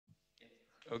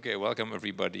Okay, welcome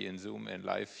everybody in Zoom and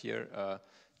live here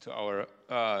to our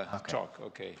talk.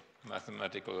 Okay,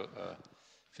 mathematical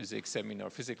physics seminar,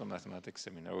 physical mathematics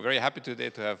seminar. We're very happy today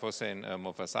to have Hossein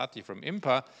Movasati from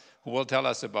IMPA, who will tell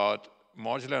us about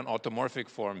modular and automorphic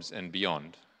forms and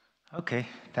beyond. Okay,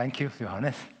 thank you,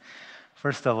 Johannes.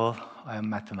 First of all, I am a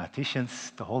mathematician.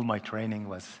 The whole my training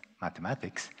was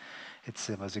mathematics. It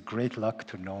was a great luck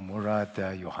to know Murad,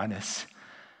 Johannes,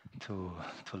 to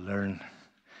learn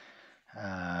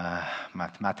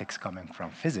mathematics coming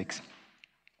from physics.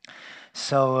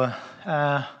 So,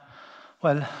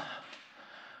 well,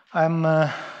 I'm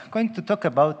going to talk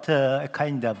about a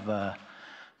kind of,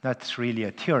 not really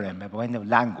a theorem, but kind of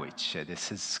language.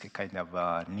 This is a kind of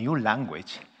a new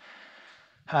language.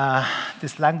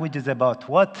 This language is about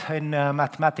what? In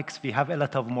mathematics, we have a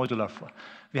lot of modular forms.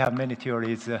 We have many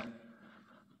theories,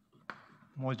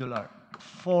 modular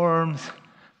forms.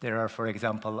 There are, for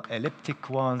example, elliptic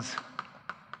ones,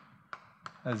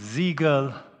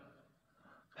 Siegel,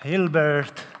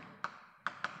 Hilbert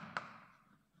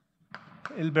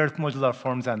modular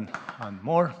forms, and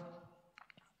more.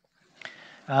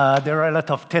 There are a lot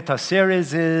of theta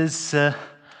series,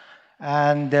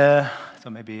 and so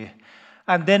maybe.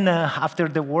 And then after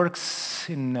the works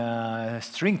in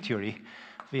string theory,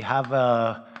 we have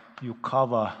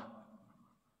Yukawa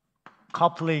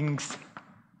couplings,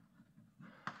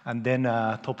 and then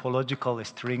topological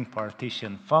string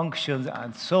partition functions,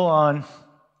 and so on.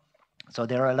 So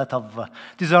there are a lot of,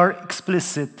 these are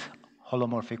explicit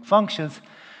holomorphic functions.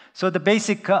 So the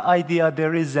basic idea,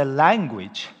 there is a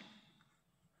language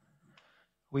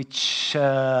which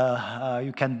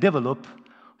you can develop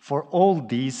for all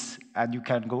these, and you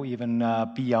can go even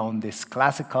beyond these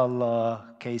classical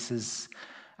cases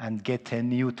and get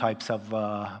new types of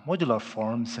modular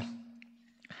forms.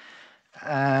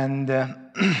 And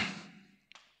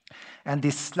and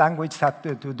this language had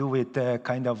to do with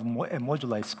kind of a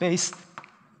moduli space,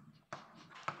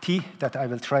 T, that I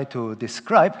will try to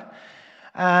describe.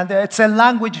 And it's a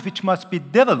language which must be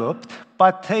developed,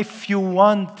 but if you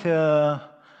want in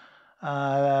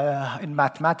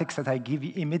mathematics that I give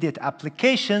you immediate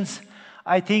applications,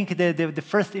 I think the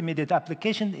first immediate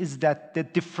application is that the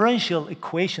differential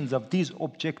equations of these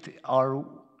objects are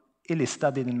ill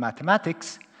studied in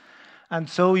mathematics. And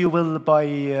so you will,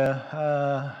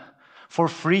 for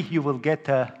free, you will get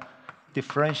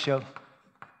differential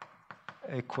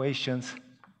equations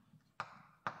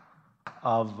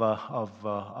of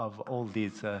all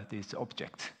these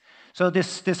objects. So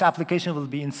this application will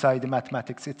be inside the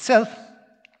mathematics itself.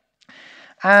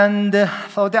 And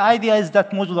so the idea is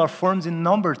that modular forms in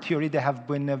number theory, they have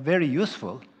been very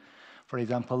useful. For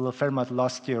example, the Fermat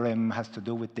loss theorem has to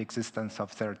do with the existence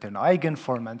of certain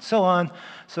eigenform and so on.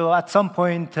 So at some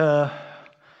point, you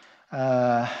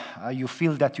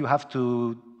feel that you have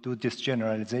to do this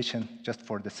generalization just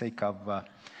for the sake of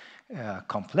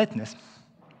completeness.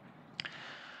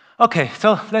 Okay,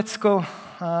 so let's go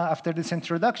after this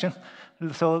introduction.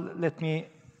 So let me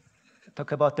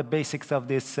talk about the basics of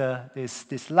this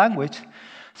language.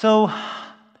 So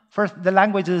first, the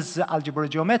language is algebra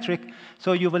geometric.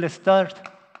 So you will start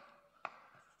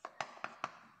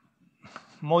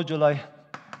moduli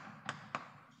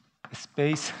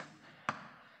space.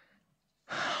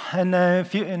 And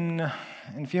in a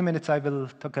few minutes, I will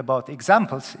talk about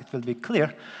examples. It will be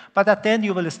clear. But at the end,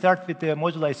 you will start with the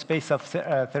moduli space of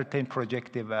certain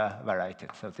projective variety.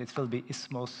 So this will be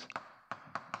ismos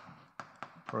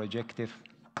projective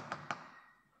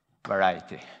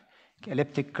variety.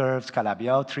 Elliptic curves,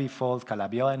 Calabi-Yau threefold,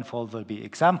 Calabi-Yau n-fold will be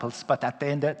examples. But at the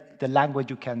end, the language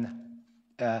you can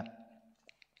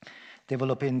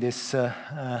develop in this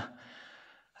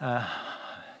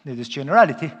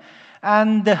generality.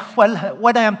 And, well,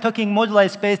 when I am talking moduli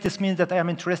space, this means that I am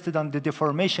interested in the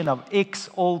deformation of X,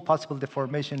 all possible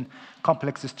deformation,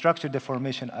 complex structure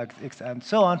deformation of X, and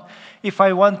so on. If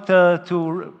I want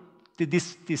to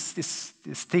this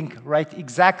thing right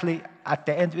exactly at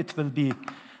the end, it will be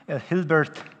a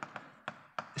Hilbert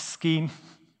scheme,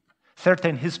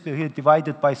 certain history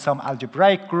divided by some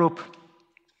algebraic group.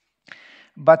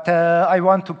 But I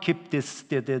want to keep this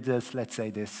let's say,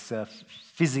 this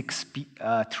physics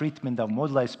treatment of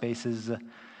moduli spaces,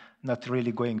 not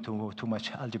really going to too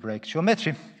much algebraic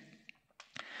geometry.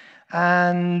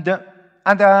 And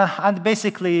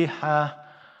basically,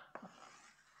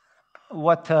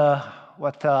 what the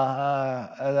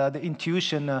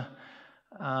intuition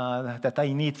that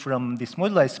I need from this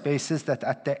moduli space is that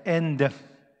at the end,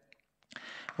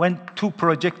 when two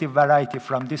projective variety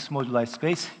from this moduli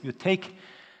space you take,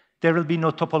 there will be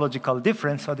no topological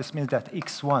difference. So this means that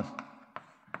x1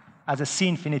 as a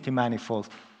C-infinity manifold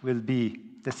will be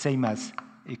the same as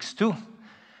x2.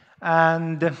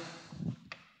 And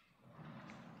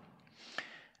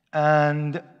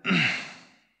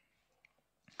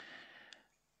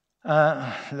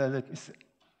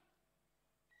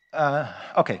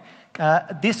okay,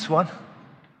 this one,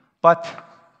 but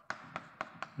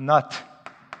not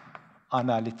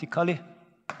analytically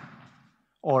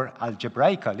or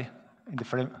algebraically in the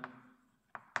frame.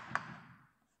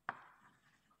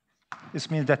 This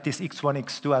means that this x1,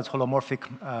 x2 as holomorphic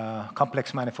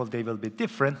complex manifold, they will be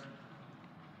different.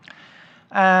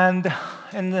 And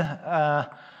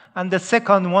the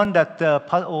second one, that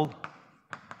all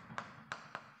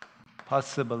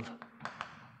possible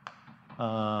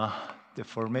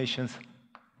deformations,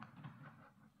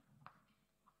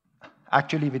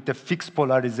 actually with the fixed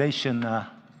polarization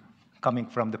coming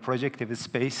from the projective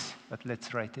space, but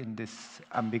let's write in this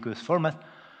ambiguous format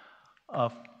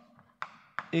of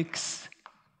X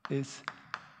is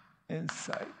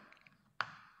inside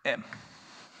M.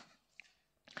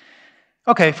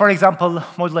 Okay, for example,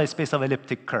 modular space of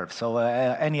elliptic curve. So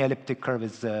any elliptic curve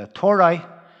is tori,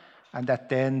 and at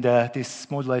the end, this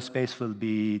modular space will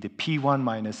be the P1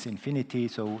 minus infinity,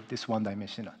 so this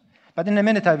one-dimensional. But in a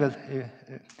minute, I will.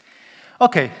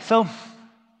 Okay, so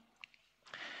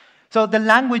the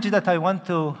language that I want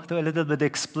to a little bit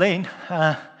explain,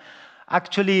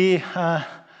 actually,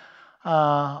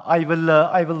 I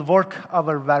will work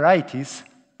our varieties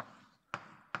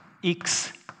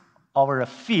X over a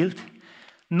field,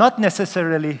 not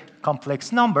necessarily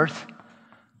complex numbers,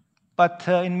 but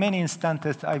in many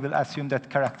instances, I will assume that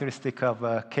characteristic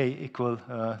of k equal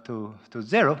to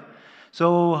 0.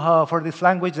 So for this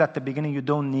language, at the beginning, you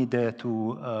don't need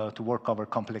to work over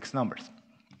complex numbers.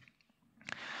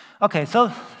 Okay,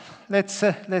 so let's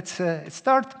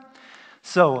start.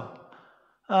 So,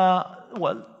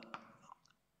 well,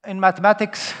 in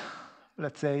mathematics,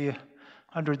 let's say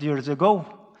 100 years ago,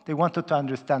 they wanted to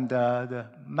understand the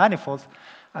manifolds,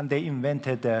 and they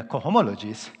invented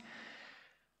cohomologies.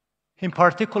 In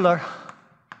particular,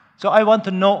 so I want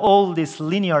to know all these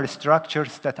linear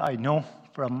structures that I know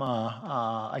from,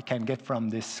 I can get from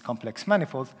this complex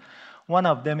manifolds. One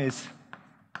of them is,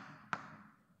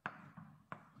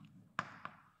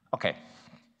 okay,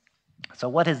 so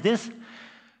what is this?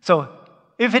 So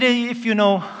if you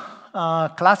know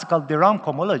classical de Rham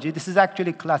cohomology, this is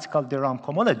actually classical de Rham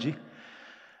cohomology.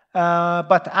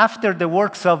 But after the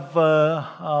works of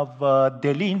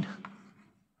Deligne,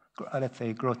 let's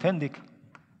say Grothendieck,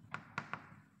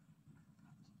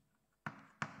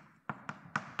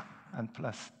 and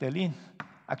plus Deligne,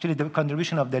 actually the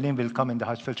contribution of Deligne will come in the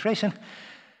Hodge filtration,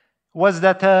 was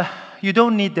that you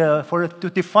don't need,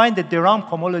 to define the de Rham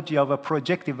cohomology of a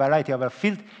projective variety of a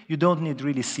field, you don't need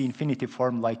really C infinity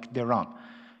form like de Rham.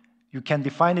 You can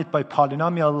define it by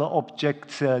polynomial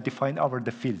objects defined over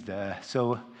the field.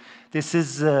 So this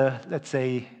is, let's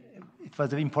say, it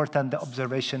was an important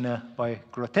observation by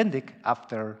Grothendieck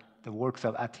after the works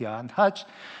of Atiyah and Hodge.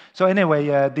 So anyway,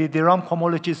 the de Rham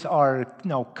cohomologies are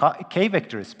now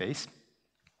K-vector space.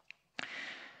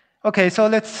 Okay, so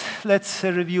let's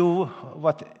review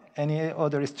what any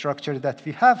other structure that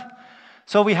we have.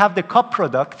 So we have the cup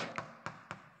product.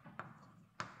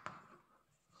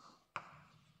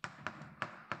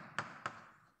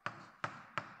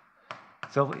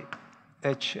 So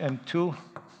HM2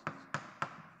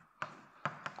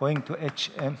 going to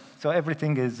HM. So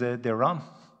everything is de Rham.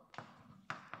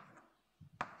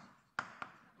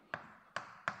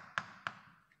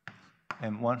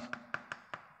 M1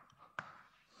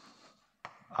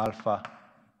 alpha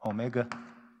omega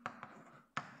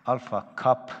alpha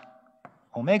cup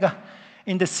omega.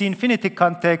 In the C infinity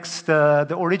context,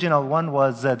 the original one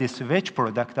was this wedge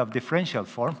product of differential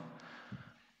form.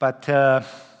 But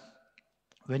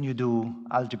when you do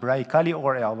algebraically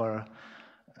or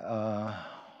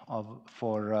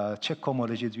for check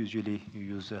cohomologies, usually you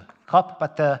use a cup,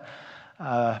 but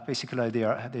basically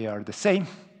they are the same.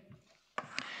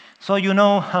 So you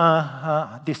know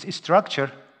this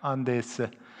structure on this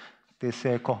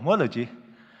cohomology.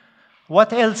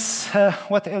 What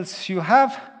else you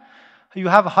have? You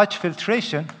have Hodge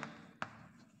filtration.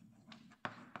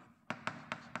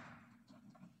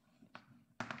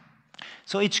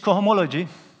 So each cohomology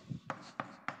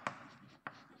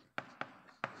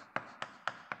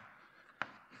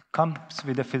comes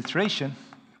with a filtration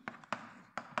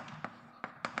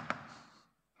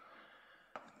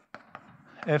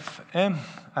Fm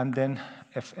and then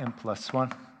Fm plus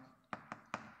 1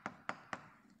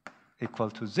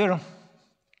 equal to 0.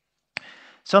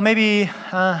 So maybe,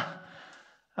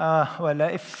 well,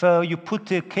 if you put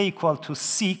k equal to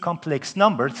C complex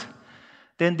numbers,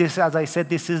 then this, as I said,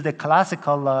 this is the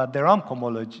classical de Rham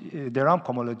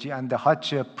cohomology, and the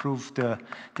Hodge proved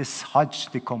this Hodge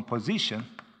decomposition.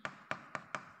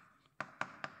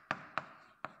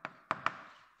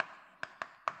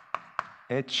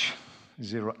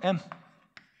 H0m.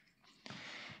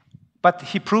 But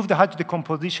he proved the Hodge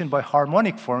decomposition by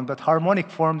harmonic form. But harmonic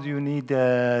forms, you need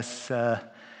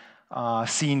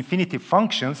C-infinity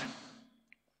functions.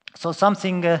 So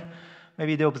something,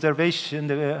 maybe the observation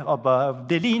of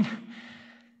Deligne,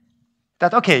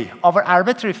 that, okay, our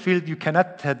arbitrary field, you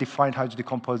cannot define Hodge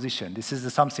decomposition. This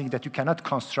is something that you cannot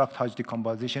construct Hodge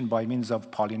decomposition by means of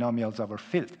polynomials of our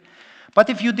field. But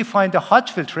if you define the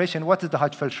Hodge filtration, what is the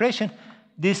Hodge filtration?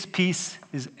 This piece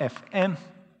is Fm.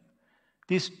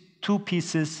 These two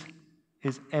pieces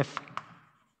is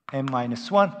Fm minus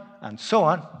 1, and so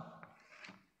on.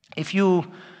 If you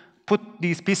put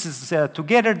these pieces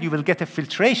together, you will get a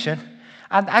filtration.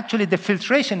 And actually, the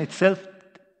filtration itself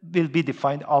will be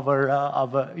defined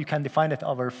over, you can define it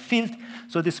over field.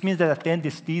 So this means that at the end,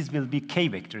 these will be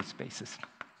K-vector spaces.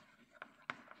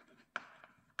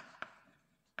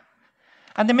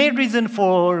 And the main reason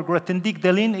for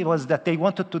Grothendieck-Deligne was that they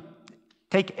wanted to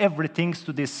take everything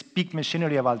to this big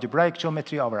machinery of algebraic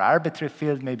geometry, our arbitrary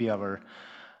field, maybe our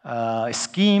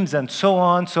schemes, and so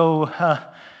on. So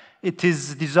it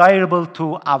is desirable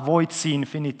to avoid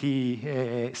C-infinity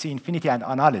and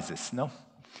analysis. No?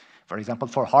 For example,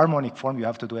 for harmonic form, you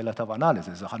have to do a lot of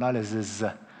analysis. Analysis,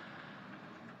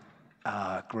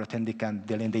 Grothendieck and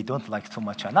Deligne, they don't like too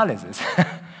much analysis.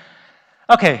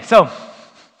 Okay, so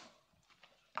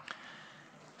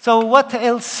what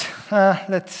else,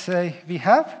 let's say, we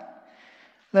have?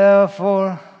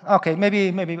 Okay,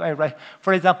 maybe I write,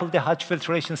 for example, the Hodge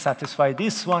filtration satisfy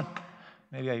this one.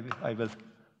 Maybe I will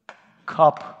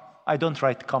I don't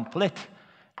write complete.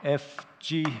 F,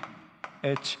 G,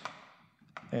 H,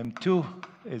 M2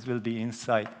 will be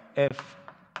inside F,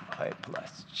 I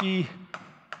plus G,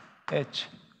 H,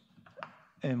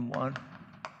 M1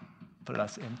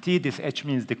 plus MT. This H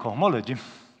means the cohomology.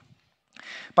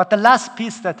 But the last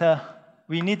piece that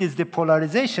we need is the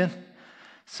polarization.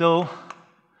 So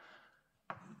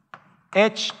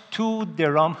H2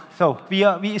 de Rham. So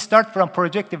we start from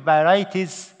projective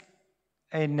varieties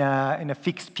in a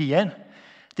fixed Pn.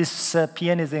 This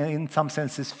Pn is in some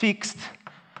senses fixed.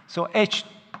 So H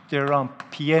de Rham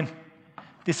Pn.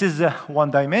 This is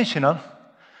one-dimensional.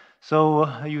 So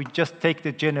you just take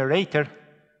the generator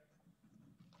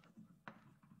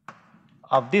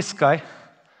of this guy,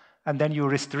 and then you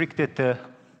restrict it to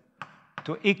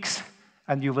X,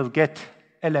 and you will get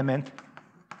element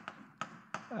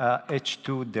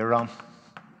H2 de Rham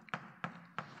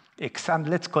X. And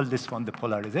let's call this one the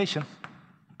polarization.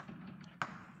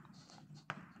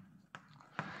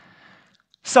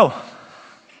 So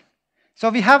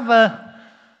we have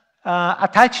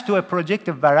attached to a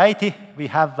projective variety, we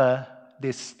have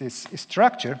this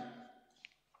structure.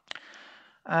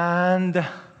 And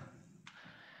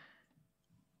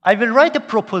I will write a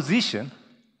proposition,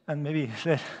 and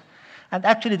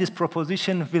actually this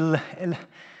proposition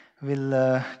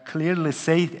will clearly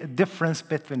say a difference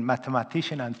between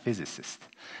mathematician and physicist.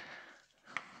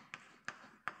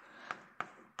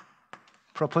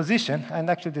 Proposition, and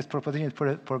actually this proposition is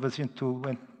proposition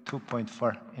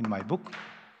 2.4 in my book.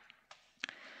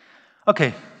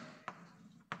 Okay.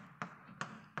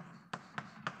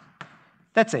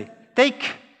 Let's say,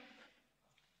 take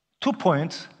 2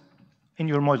 points in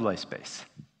your moduli space.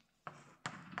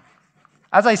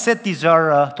 As I said, these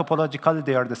are topologically,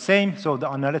 they are the same, so the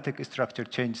analytic structure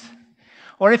changes.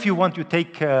 Or if you want, you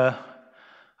take,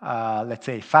 let's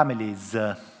say, families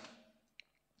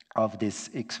of these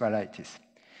X varieties.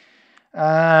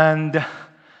 And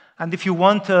if you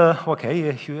want,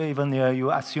 okay, you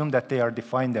assume that they are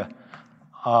defined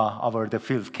over the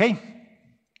field K.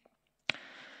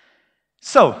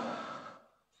 So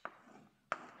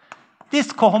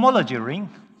this cohomology ring,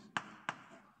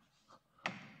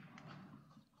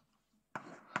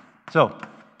 so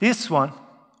this one,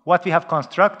 what we have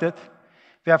constructed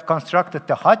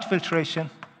the Hodge filtration,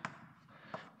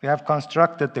 we have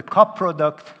constructed the cup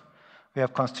product, we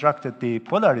have constructed the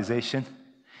polarization.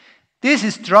 This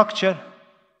structure,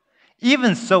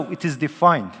 even so it is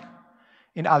defined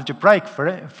in algebraic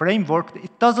framework,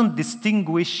 it doesn't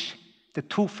distinguish the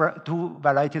two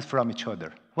varieties from each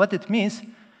other. What it means,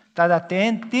 that at the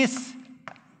end, this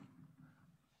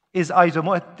is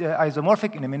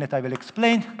isomorphic. In a minute, I will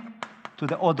explain, to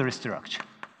the other structure.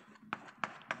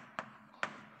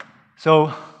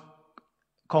 So,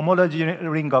 cohomology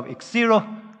ring of X0,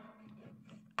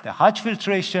 the Hodge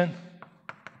filtration,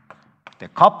 the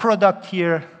cup product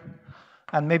here,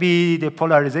 And maybe the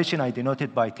polarization I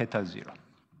denoted by theta 0.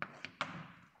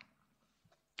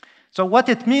 So what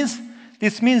it means,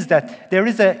 this means that there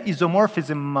is an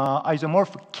isomorphism,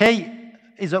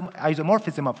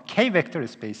 isomorphism of K vector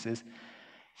spaces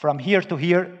from here to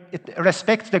here. It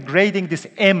respects the grading, this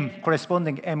M,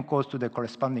 corresponding M goes to the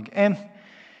corresponding M.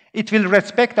 It will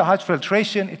respect the Hodge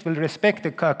filtration, it will respect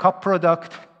the cup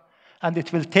product, and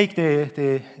it will take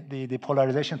the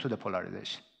polarization to the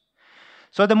polarization.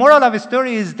 So the moral of the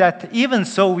story is that even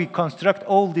so we construct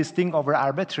all these things over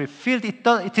arbitrary field,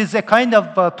 it is a kind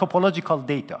of topological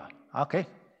data, okay?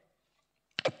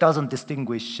 It doesn't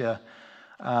distinguish x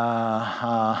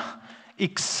from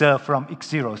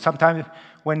x0. Sometimes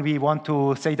when we want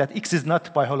to say that x is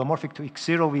not biholomorphic to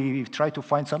x0, we try to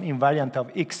find some invariant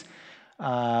of x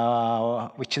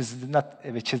which is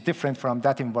different from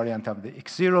that invariant of the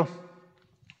x0.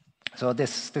 So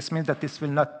this means that this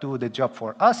will not do the job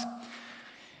for us.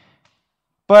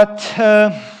 But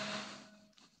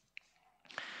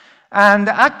and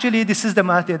actually, this is the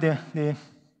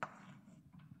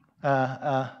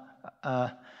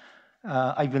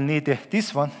I will need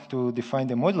this one to define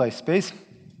the moduli space.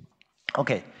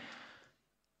 Okay.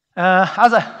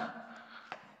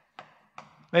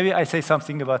 Maybe I say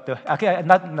something about the, okay,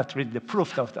 not really the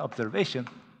proof of the observation.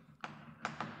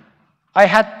 I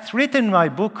had written my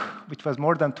book, which was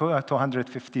more than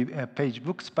 250-page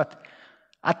books, but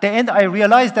at the end I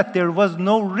realized that there was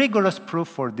no rigorous proof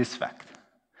for this fact.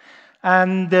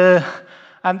 And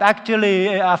actually,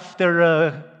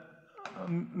 after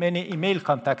many email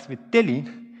contacts with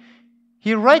Delin,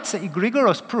 he writes a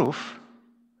rigorous proof,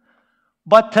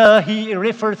 but he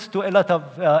refers to a lot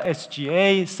of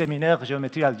SGA, Seminar,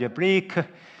 Geometrie Algébrique,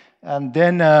 and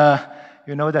then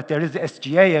you know that there is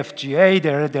SGA, FGA,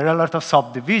 there are a lot of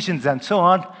subdivisions and so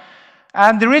on.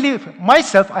 And really,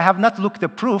 myself, I have not looked at the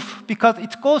proof because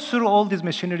it goes through all these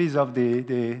machineries of the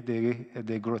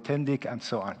Grothendieck and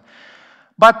so on.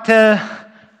 But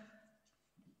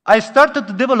I started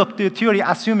to develop the theory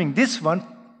assuming this one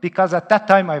because at that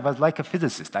time I was like a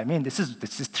physicist. I mean, this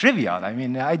is trivial. I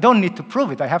mean, I don't need to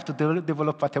prove it. I have to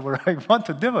develop whatever I want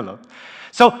to develop.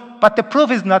 So, but the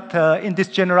proof is not, in this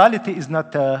generality, is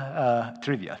not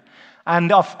trivial.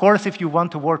 And of course, if you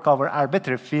want to work over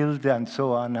arbitrary field and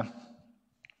so on,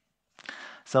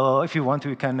 so if you want,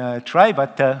 we can try.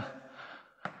 But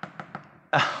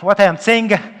what I am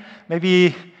saying,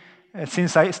 maybe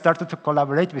since I started to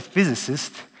collaborate with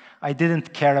physicists, I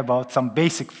didn't care about some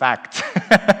basic facts.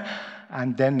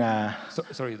 And then...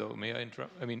 sorry, though, may I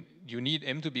interrupt? I mean, you need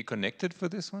M to be connected for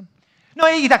this one? No,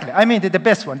 exactly. I mean, the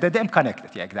best one, the M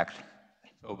connected, yeah, exactly.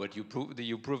 Oh, but you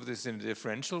prove this in a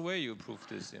differential way? You prove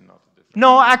this in not a differential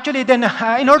No, actually, then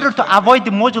in order to avoid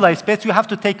the moduli space, you have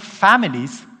to take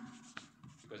families.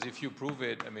 Because if you prove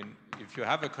it, I mean, if you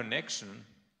have a connection,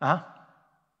 the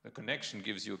connection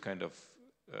gives you a kind of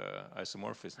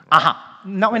isomorphism. Right?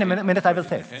 Now, in a minute, I will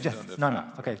say. No.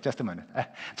 Okay, just a minute.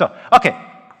 So, okay.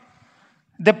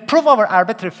 The proof of our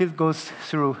arbitrary field goes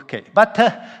through K. But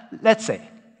let's say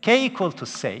K equal to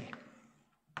say.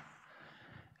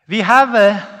 We have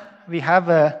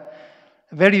a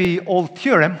very old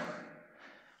theorem.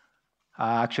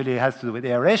 Actually, it has to do with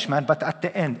Ehrenmann, but at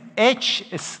the end, H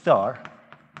star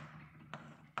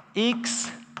X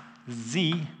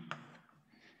Z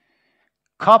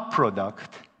cup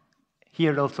product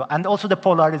here also, and also the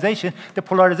polarization. The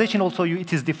polarization also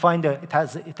it is defined. It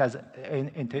has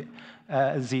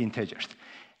Z integers.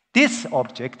 This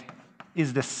object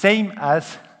is the same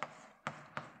as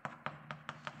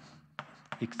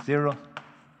x0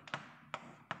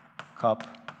 cup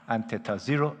and theta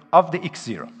 0 of the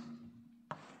x0.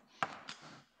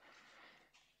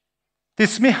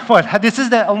 This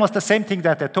is almost the same thing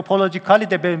that topologically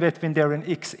the between there and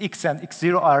x and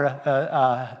x0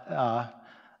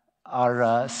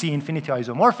 are C infinity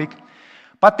isomorphic.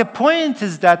 But the point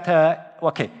is that,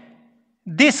 okay,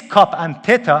 this cup and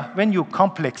theta, when you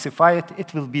complexify it,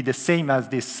 it will be the same as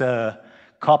this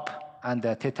cup and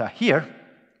the theta here.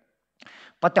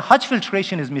 But the Hodge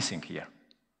filtration is missing here.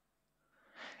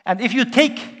 And if you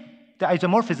take the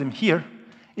isomorphism here,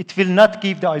 it will not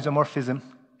give the isomorphism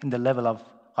in the level of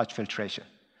Hodge filtration.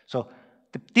 So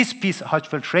this piece of Hodge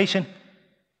filtration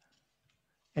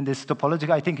in this topological,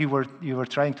 I think you were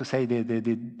trying to say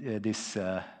this,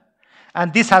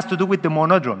 and this has to do with the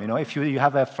monodrome. You know, if you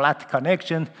have a flat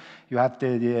connection, you have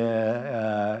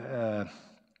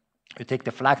you take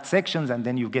the flat sections and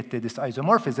then you get this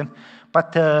isomorphism.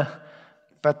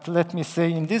 But let me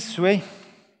say in this way,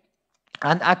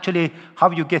 and actually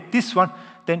how you get this one,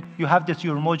 then you have this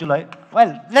your moduli.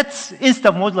 Well, let's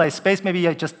instead of moduli space, maybe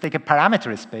I just take a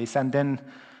parameter space and then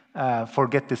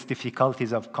forget these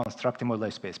difficulties of constructing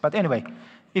moduli space. But anyway,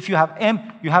 if you have M,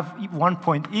 you have one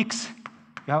point X,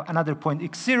 you have another point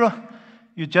X0,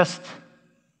 you just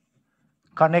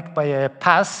connect by a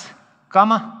pass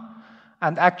gamma,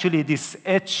 and actually this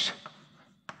H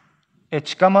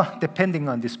gamma, depending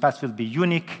on this path, will be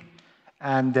unique,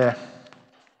 and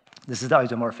this is the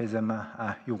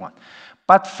isomorphism you want.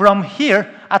 But from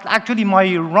here, actually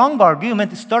my wrong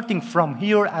argument is starting from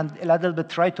here and a little bit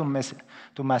try to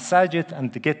massage it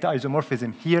and to get the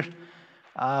isomorphism here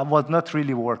was not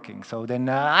really working. So then,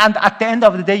 and at the end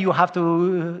of the day, you have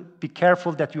to be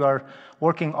careful that you are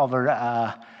working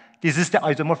over, this is the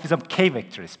isomorphism K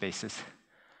vector spaces.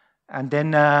 And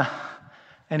then,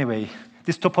 anyway,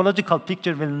 this topological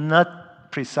picture will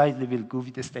not precisely will give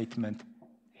you the statement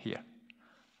here.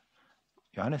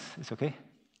 Johannes, it's okay?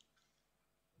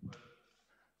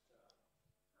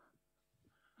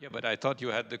 Yeah, but I thought you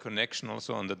had the connection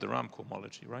also on the de Rham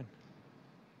cohomology, right?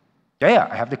 Yeah,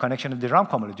 I have the connection of the de Rham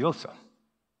cohomology also.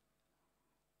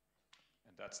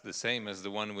 And that's the same as the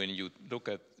one when you look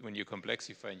at, when you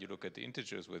complexify and you look at the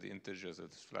integers, where the integers are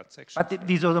flat sections. But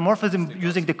these isomorphisms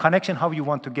using the connection, how you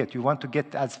want to get? You want to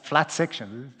get as flat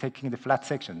section, taking the flat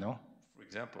section, no? For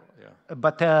example, yeah.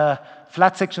 But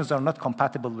flat sections are not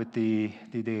compatible with the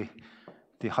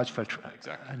Hodgefeld.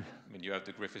 Exactly. I mean, you have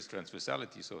the Griffiths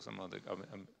transversality, so somehow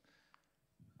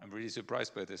I'm really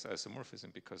surprised by this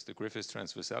isomorphism because the Griffiths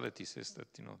transversality says that,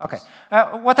 you know. Okay.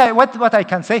 What I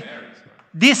can say,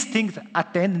 these things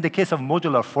at the end, in the case of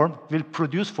modular form, will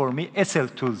produce for me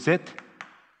SL2Z,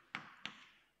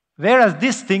 whereas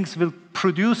these things will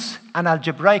produce an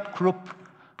algebraic group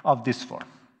of this form.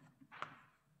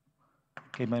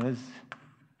 Okay, minus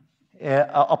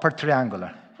upper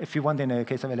triangular. If you want, in a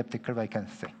case of elliptic curve, I can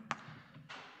say.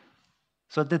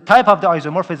 So the type of the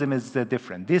isomorphism is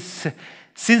different.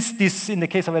 Since this, in the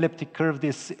case of elliptic curve,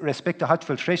 this respect to Hodge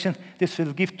filtration, this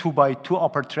will give 2 by 2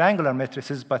 upper triangular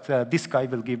matrices, but this guy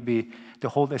will give me the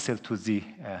whole SL2Z.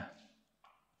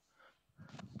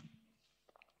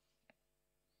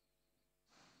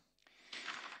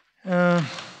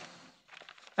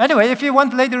 Anyway, if you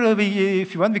want later,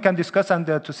 if you want, we can discuss and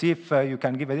to see if you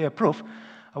can give a proof.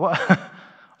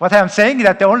 What I'm saying is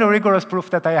that the only rigorous proof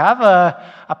that I have,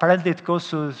 apparently it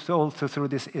goes also through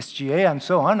this SGA and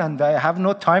so on, and I have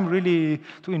no time really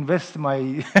to invest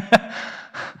my,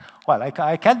 well,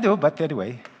 I can do, but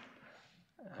anyway.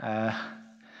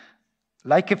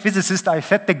 Like a physicist, I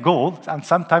set the goal, and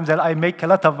sometimes I make a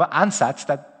lot of ansatz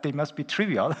that they must be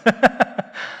trivial.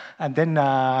 And then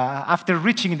after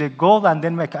reaching the goal, and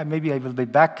then maybe I will be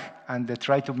back and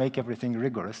try to make everything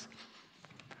rigorous.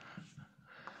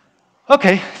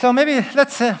 Okay, so maybe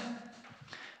let's,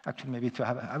 actually maybe to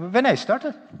have, when I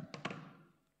started?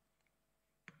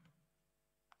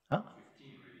 Huh?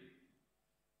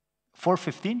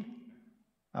 4:15?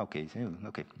 Okay,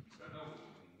 okay.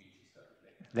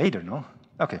 Later, no?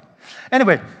 Okay.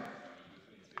 Anyway.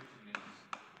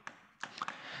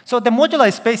 So the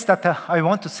moduli space that I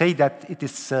want to say that it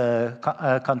is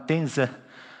contains,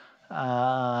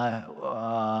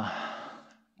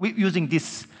 using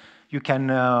this, you can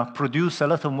produce a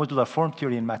lot of modular form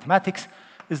theory in mathematics,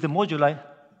 is the moduli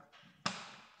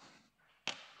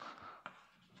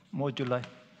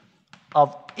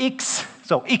of X.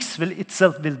 So X will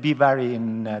itself will be vary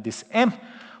in this M,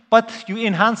 but you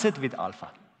enhance it with alpha,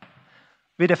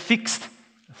 with a fixed,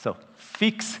 so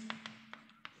fix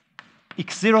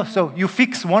X0. So you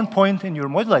fix one point in your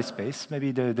moduli space,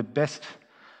 maybe the best.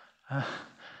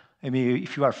 I mean,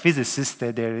 if you are a physicist,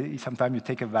 sometimes you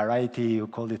take a variety, you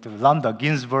call it lambda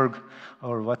Ginzburg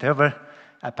or whatever.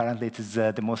 Apparently, it is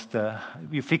the most,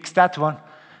 you fix that one.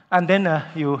 And then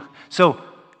so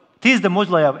this is the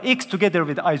moduli of X together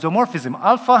with isomorphism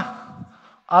alpha.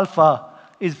 Alpha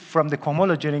is from the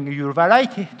cohomology ring of your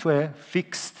variety to a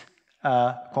fixed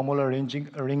cohomology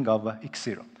ring of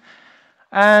X0.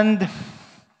 And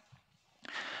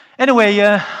anyway,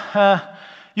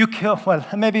 well,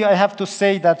 maybe I have to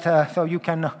say that so you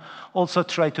can also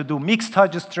try to do mixed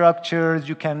Hodge structures.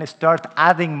 You can start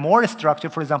adding more structure.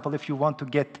 For example, if you want to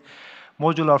get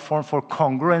modular form for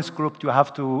congruence group, you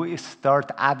have to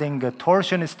start adding a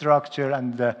torsion structure.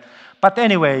 And but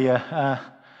anyway,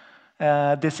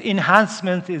 this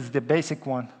enhancement is the basic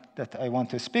one that I want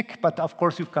to speak. But of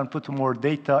course, you can put more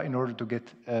data in order to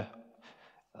get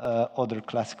other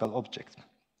classical objects.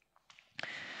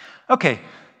 Okay.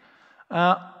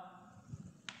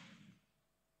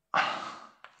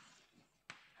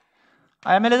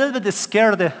 I am a little bit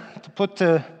scared to put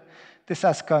this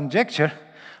as conjecture,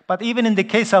 but even in the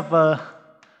case of,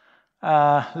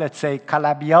 let's say,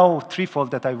 Calabi-Yau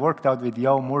threefold that I worked out with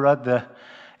Yau Murad,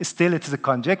 Still, it is a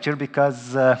conjecture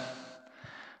because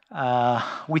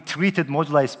we treated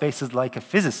moduli spaces like a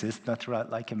physicist, not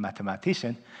like a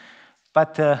mathematician.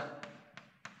 But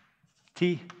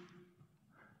T,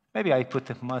 maybe I put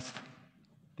it must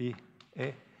be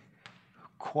a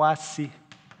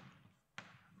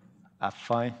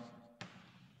quasi-affine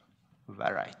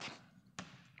variety.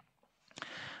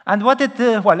 And what it,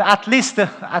 well, at least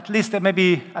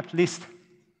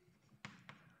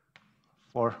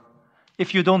for,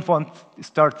 if you don't want to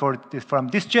start from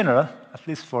this general, at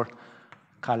least for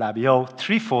Calabi-Yau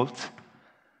threefold,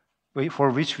 for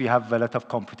which we have a lot of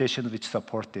computations which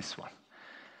support this one.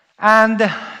 And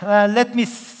let me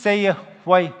say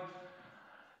why.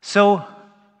 So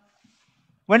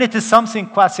when it is something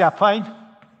quasi-affine,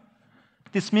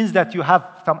 this means that you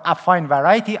have some affine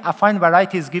variety. Affine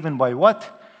variety is given by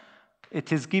what?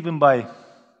 It is given by,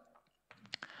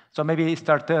 so maybe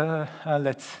start,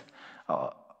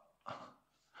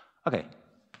 okay.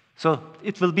 So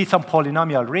it will be some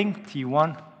polynomial ring,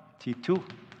 T1, T2,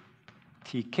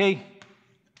 Tk.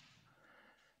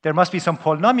 There must be some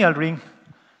polynomial ring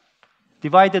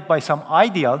divided by some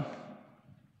ideal.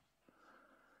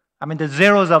 I mean, the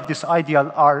zeros of this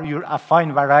ideal are your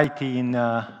affine variety in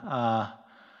a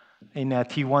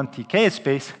T1, Tk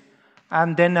space.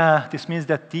 And then this means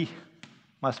that T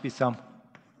must be some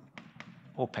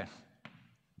open.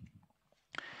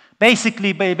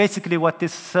 Basically, what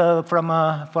this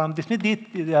from this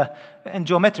in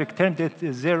geometric term, that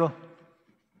is 0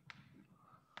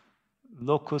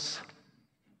 locus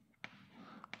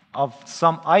of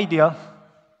some ideal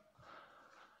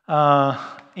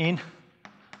in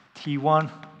T1,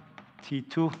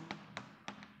 T2,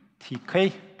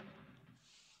 Tk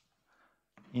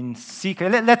in Ck.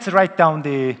 Let's write down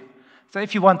the. So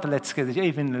if you want, let's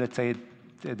say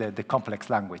the complex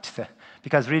language,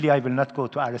 because really I will not go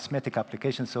to arithmetic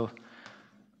application. So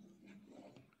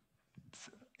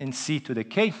in C to the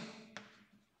K,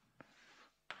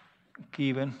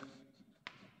 given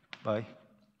by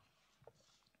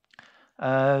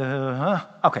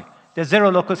okay, the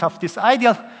 0 locus of this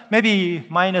ideal, maybe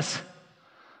minus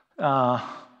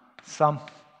some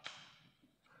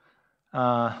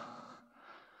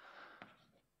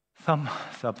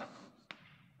sub.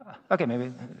 Okay,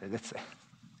 maybe let's say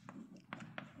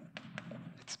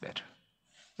it's better.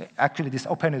 Actually, this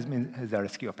open is a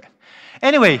risky open.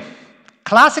 Anyway,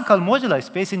 classical moduli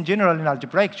space in general in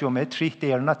algebraic geometry,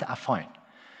 they are not affine.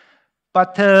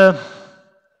 But there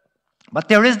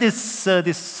is this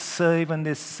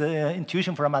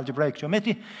intuition from algebraic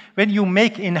geometry. When you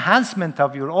make enhancement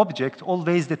of your object,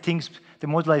 always the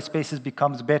moduli spaces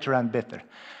becomes better and better.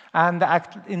 And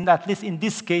at least in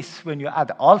this case, when you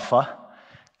add alpha,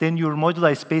 then your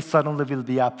moduli space suddenly will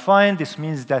be affine. This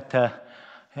means that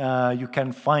you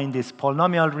can find this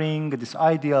polynomial ring, this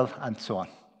ideal, and so on.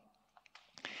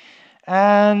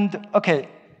 And okay,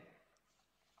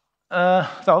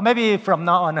 so maybe from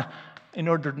now on, in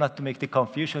order not to make the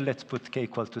confusion, let's put k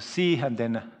equal to c, and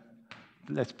then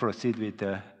let's proceed with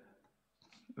the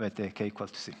k equal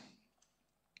to c.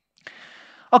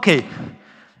 Okay,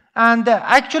 and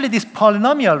actually these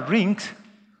polynomial rings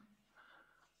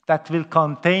that will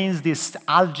contain this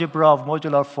algebra of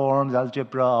modular forms,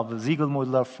 algebra of Siegel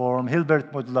modular form,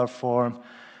 Hilbert modular form,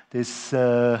 this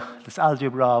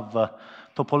algebra of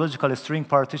topological string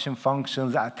partition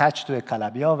functions attached to a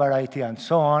Calabi-Yau variety, and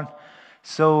so on.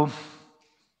 So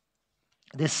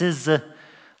this is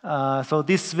so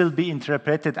this will be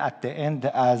interpreted at the end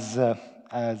as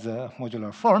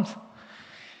modular forms.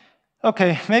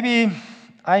 Okay, maybe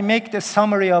I make the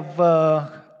summary of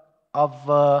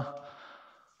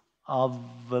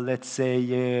let's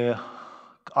say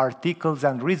articles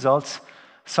and results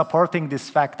supporting this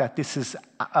fact that this is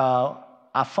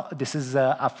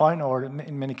affine, or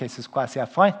in many cases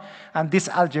quasi-affine, and this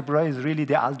algebra is really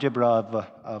the algebra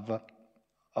of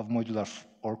modular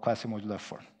or quasi-modular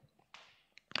form.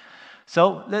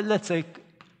 So let's say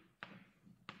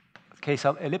case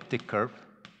of elliptic curve.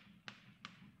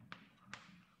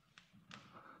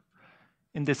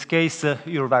 In this case,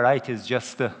 your variety is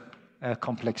just a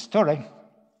complex tori.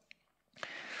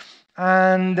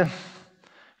 And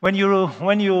when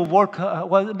you work,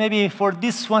 well, maybe for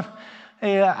this one,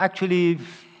 actually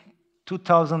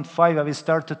 2005, I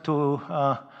started to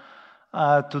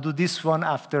do this one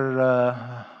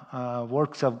after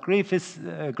works of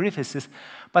Griffiths.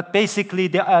 But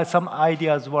basically, some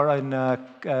ideas were in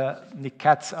Nick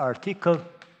Katz's article,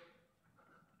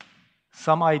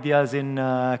 some ideas in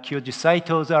Kyoji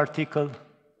Saito's article,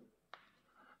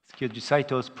 Kyoji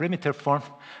Saito's primitive form.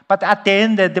 But at the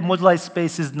end, the moduli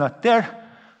space is not there.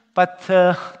 But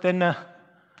then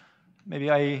maybe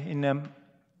in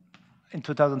in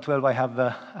 2012, I have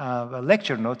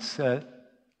lecture notes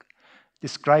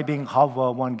describing how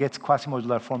one gets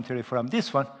quasi-modular form theory from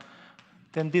this one.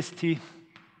 Then this T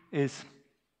is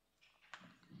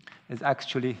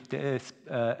actually the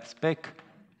spec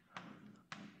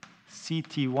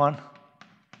CT1,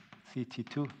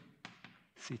 CT2,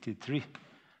 CT3,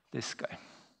 this guy.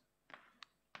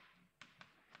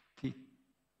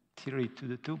 T3 to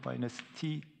the 2 minus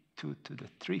T2 to the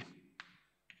 3.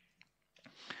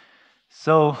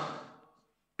 So,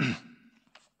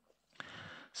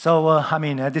 I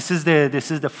mean, this is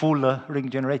the full ring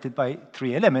generated by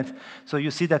 3 elements. So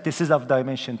you see that this is of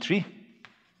dimension 3.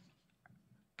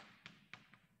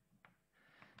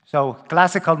 So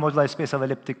classical moduli space of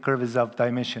elliptic curve is of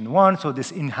dimension 1. So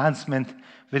this enhancement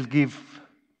will give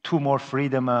 2 more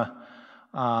freedom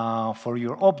for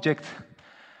your object.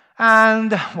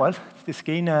 And well, this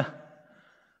again, I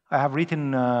have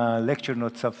written lecture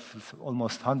notes of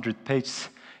almost 100 pages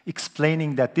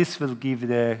explaining that this will give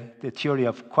the theory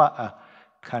of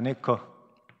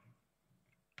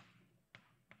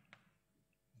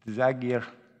Kaneko-Zagier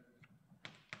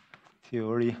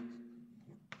theory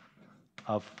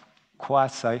of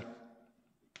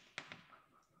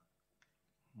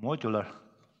quasi-modular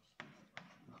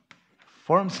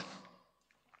forms.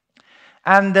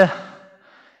 And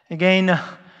again,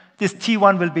 this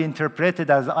T1 will be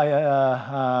interpreted as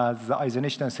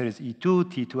Eisenstein series E2,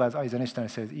 T2 as Eisenstein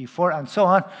series E4, and so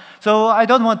on. So I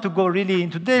don't want to go really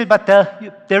into detail, but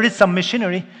there is some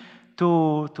machinery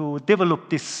to develop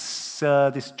this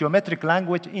geometric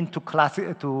language into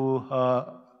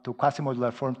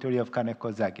quasi-modular form theory of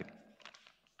Kaneko-Zagier.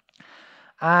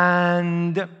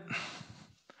 And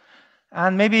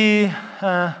maybe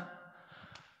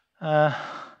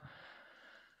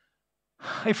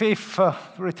if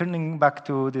returning back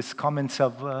to these comments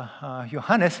of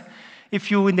Johannes, if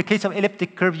you, in the case of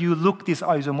elliptic curve, you look this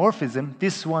isomorphism,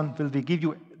 this one will give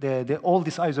you, all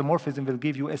this isomorphism will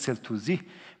give you SL2Z,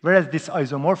 whereas this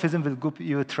isomorphism will give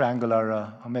you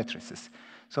triangular matrices.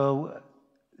 So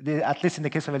at least in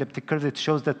the case of elliptic curves, it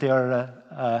shows that they are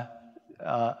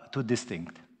 2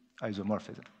 distinct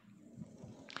isomorphisms.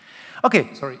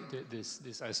 Okay. Sorry, this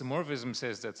isomorphism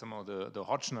says that somehow the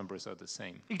Hodge numbers are the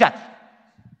same. Exactly.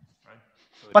 Right?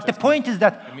 So but the point is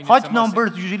that Hodge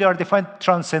numbers usually are defined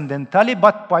transcendentally,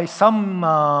 but by some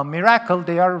miracle,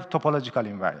 they are topological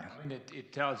invariant. I mean,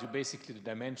 it tells you basically the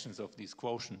dimensions of these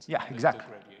quotients. Yeah, exactly.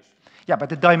 Yeah, but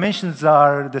the dimensions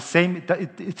are the same.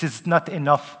 It is not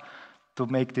enough to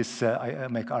make this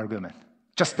make argument.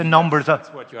 Just the numbers are.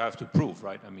 That's what you have to prove,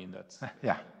 right? I mean, that's.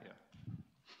 Yeah.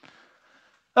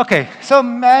 Okay, so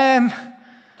I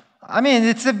mean,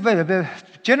 it's a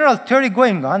general theory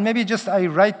going on. Maybe just I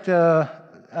write a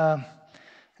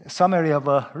summary of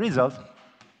a result.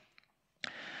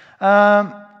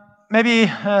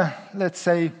 Maybe let's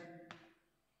say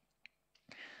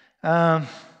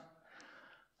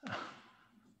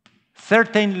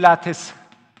certain lattice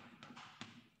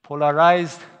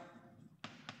polarized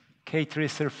K3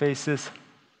 surfaces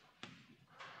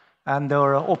and there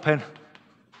are open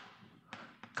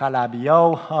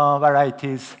Calabi-Yau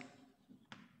varieties.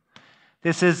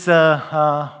 This is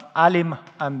Alim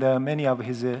and many of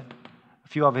his,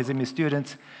 few of his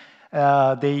students.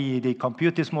 They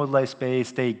compute this moduli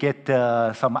space. They get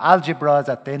some algebras.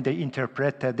 At the end, they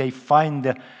interpret. They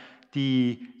find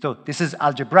so this is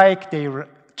algebraic. They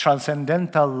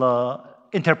transcendental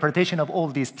interpretation of all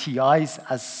these TIs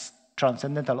as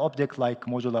transcendental objects like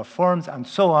modular forms and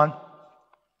so on.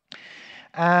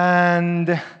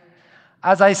 And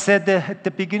as I said at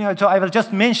the beginning, so I will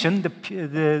just mention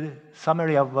the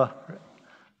summary of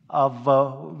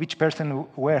which person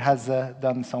where has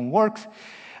done some works.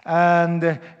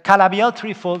 And Calabi-Yau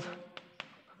threefold,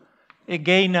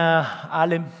 again,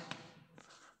 Alim,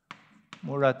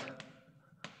 Murat,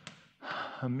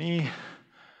 me,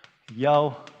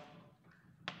 Yau,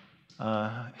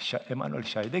 Emmanuel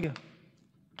Scheidegger.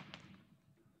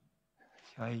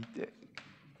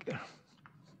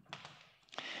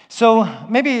 So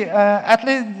maybe at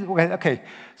least, okay.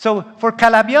 So for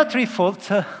Calabi-Yau threefold,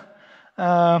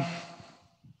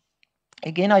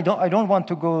 again, I don't want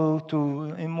to go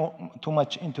too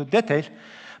much into detail,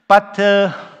 but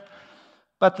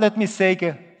let me say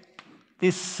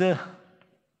this.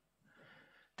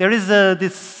 There is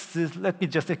this. Let me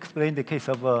just explain the case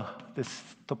of this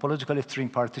topological string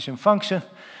partition function.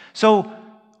 So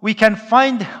we can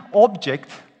find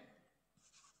object.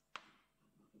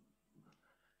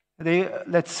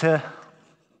 Let's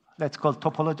call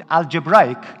topology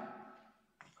algebraic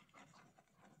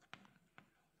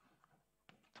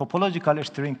topological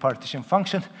string partition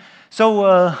function. So,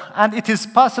 and it is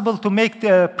possible to make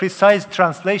the precise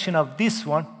translation of this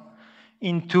one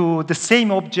into the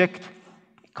same object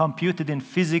computed in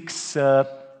physics.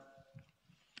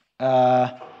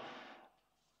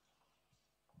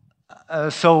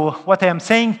 So what I am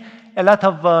saying, a lot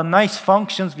of nice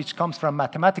functions which comes from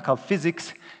mathematical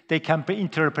physics, they can be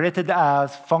interpreted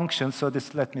as functions. So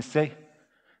this, let me say,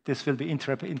 this will be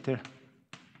interpreted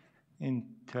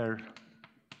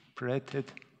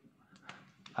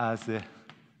as a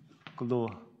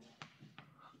global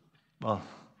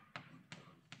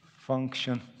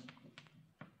function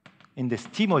in this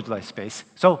T moduli space.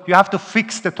 So you have to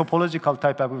fix the topological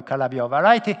type of Calabi-Yau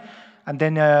variety, and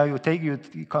then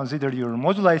you consider your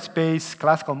moduli space,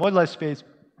 classical moduli space.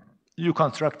 You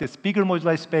construct this bigger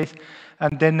moduli space,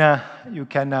 and then you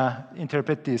can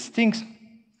interpret these things.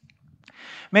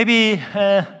 Maybe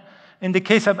in the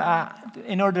case of,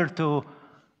 in order to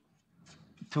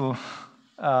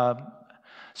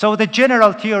so the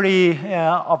general theory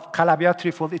of Calabi-Yau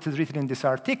threefold, it is written in this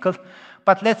article.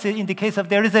 But let's say in the case of,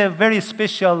 there is a very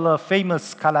special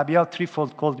famous Calabi-Yau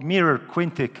threefold called mirror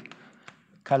quintic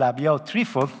Calabi-Yau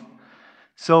threefold.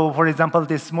 So for example,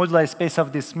 this moduli space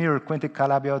of this mirror quintic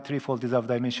Calabi-Yau threefold is of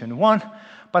dimension 1.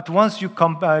 But once you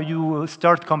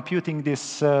start computing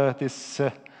this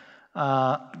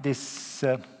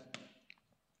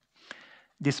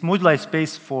moduli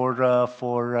space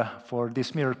for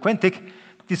this mirror quintic,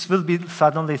 this will be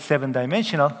suddenly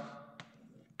 7-dimensional.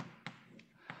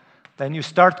 Then you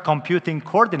start computing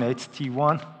coordinates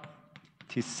T1,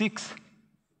 T6.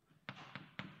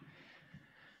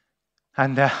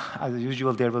 And as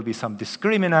usual, there will be some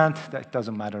discriminant. That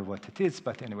doesn't matter what it is,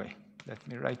 but anyway, let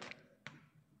me write.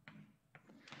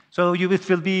 So it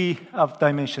will be of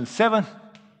dimension 7.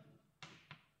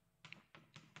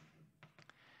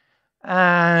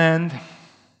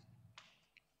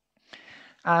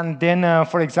 And then,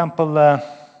 for example,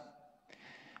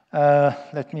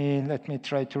 let me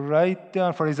try to write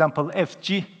down, for example,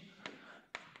 FG.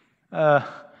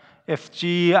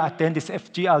 FG, at the end, this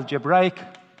FG algebraic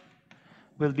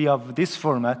will be of this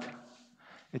format.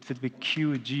 It will be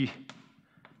QG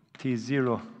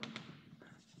T0.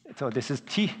 So this is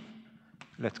T.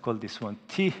 Let's call this one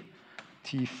T.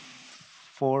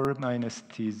 T4 minus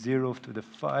T0 to the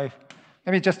 5.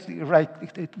 Let me just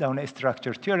write it down a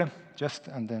structure theorem,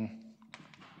 and then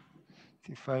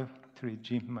T5,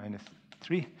 3G minus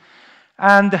 3.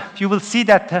 And you will see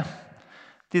that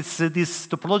this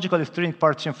topological string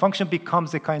partition function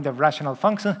becomes a kind of rational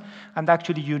function. And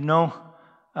actually, you know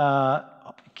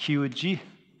QG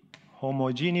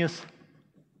homogeneous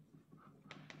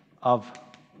of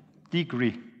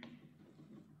degree.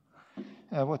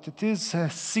 What it is,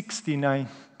 69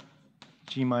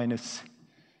 G minus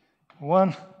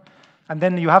 1. And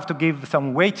then you have to give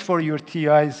some weight for your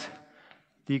TI's.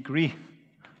 Degree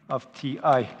of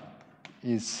TI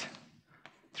is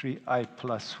 3I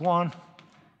plus 1.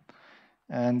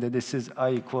 And this is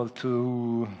I equal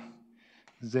to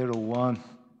 0, 1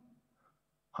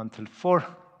 until 4.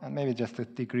 And maybe just a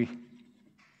degree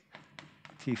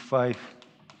T5.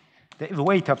 The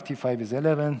weight of T5 is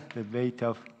 11. The weight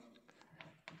of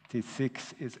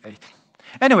T6 is 8.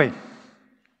 Anyway,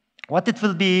 what it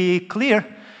will be clear,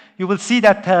 you will see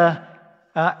that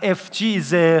FG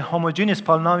is a homogeneous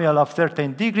polynomial of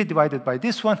certain degree divided by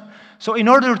this one. So in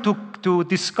order to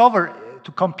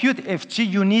compute FG,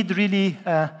 you need really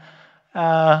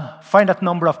finite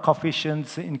number of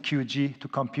coefficients in QG to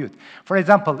compute. For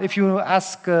example, if you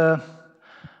ask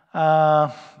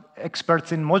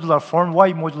experts in modular form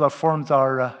why modular forms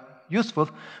are useful,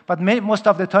 but most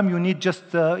of the time you need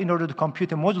just, in order to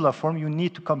compute a modular form, you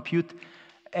need to compute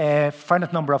a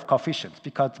finite number of coefficients,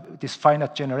 because this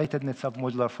finite generatedness of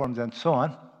modular forms and so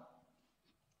on.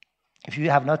 If you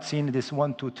have not seen this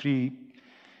 1, 2, 3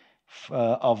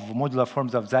 of modular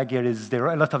forms of Zagier's, there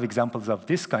are a lot of examples of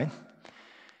this kind.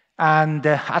 And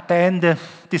at the end,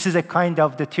 this is a kind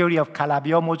of the theory of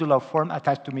Calabi-Yau modular form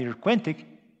attached to mirror quintic.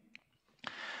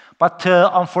 But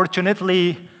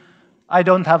unfortunately, I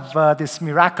don't have these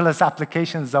miraculous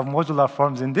applications of modular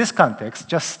forms in this context,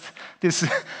 just these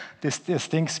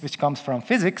things which comes from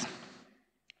physics.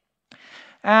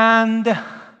 And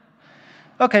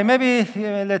okay, maybe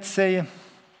let's say,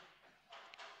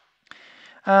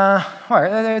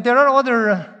 well, there are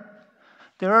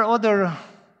other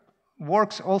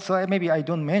works also. Maybe I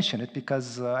don't mention it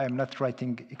because I'm not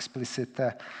writing explicit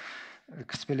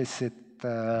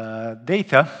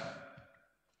data.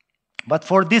 But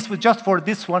for this, just for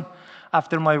this one,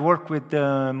 after my work with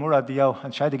Murad Yau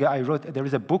and Scheidegger, I wrote, there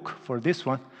is a book for this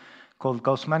one called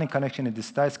Gauss-Manin connection in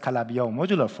disguise Calabi-Yau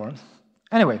modular forms.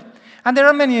 Anyway, and there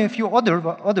are a few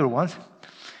other ones.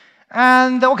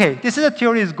 And okay, this is a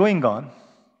theory is going on.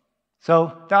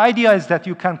 So the idea is that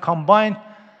you can combine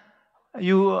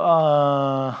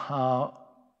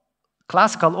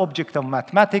classical object of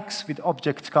mathematics with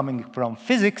objects coming from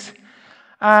physics.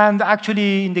 And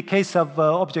actually, in the case of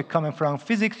object coming from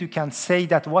physics, you can say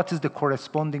that what is the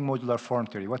corresponding modular form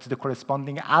theory? What is the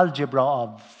corresponding algebra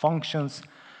of functions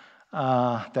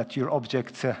that your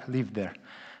objects live there?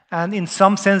 And in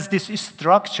some sense, this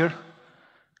structure,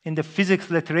 in the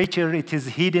physics literature, it is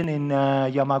hidden in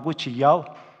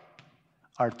Yamaguchi-Yau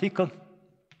article,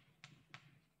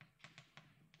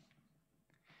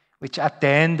 which at the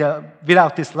end,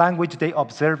 without this language, they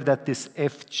observe that this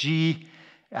Fg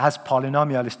has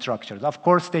polynomial structures. Of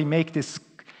course, they make this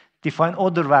define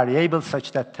other variables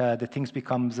such that the things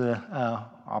becomes a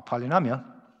polynomial.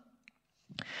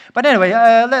 But anyway,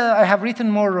 I have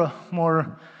written more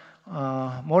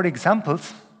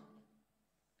examples.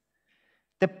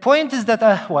 The point is that,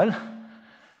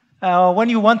 when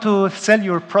you want to sell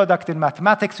your product in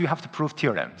mathematics, you have to prove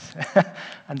theorems.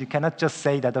 And you cannot just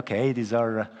say that, okay, these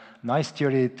are nice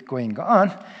theory going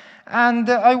on. And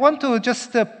I want to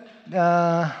just a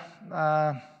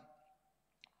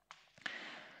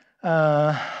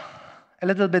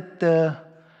little bit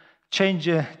change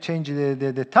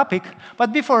the topic.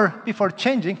 But before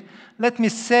changing, let me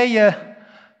say,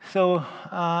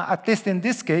 at least in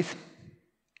this case,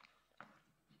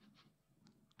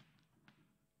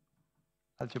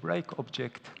 algebraic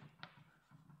object.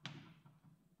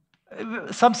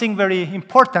 Something very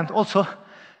important also,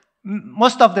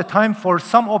 most of the time for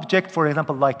some object, for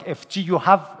example, like Fg, you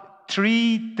have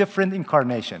 3 different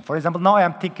incarnations. For example, now I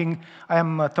am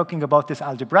talking about this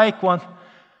algebraic one.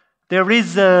 There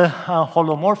is a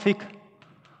holomorphic.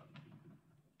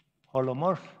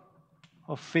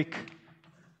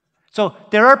 So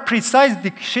there are precise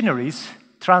dictionaries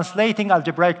translating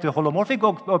algebraic to holomorphic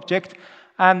object,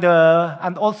 and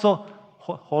also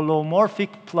holomorphic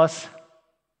plus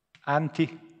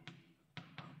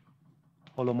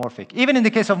anti-holomorphic. Even in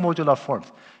the case of modular forms,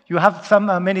 you have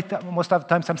most of the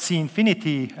time some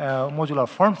C-infinity modular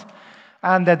forms,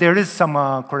 and there is some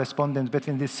correspondence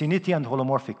between this C-infinity and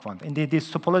holomorphic one. Indeed,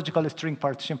 this topological string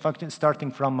partition function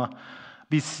starting from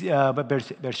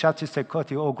Bershaci,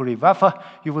 Sekoti, Oguri, Wafa,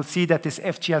 you will see that this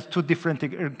Fg has 2 different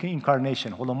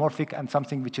incarnations, holomorphic and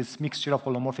something which is mixture of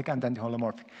holomorphic and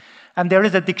anti-holomorphic. And there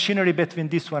is a dictionary between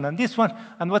this one and this one.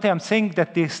 And what I am saying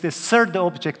that this third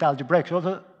object, algebraic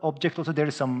object, also there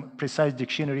is some precise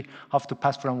dictionary how to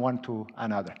pass from one to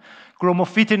another.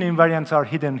 Gromov-Witten invariants are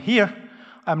hidden here.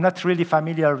 I'm not really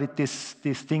familiar with these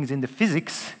things in the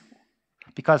physics,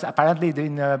 because apparently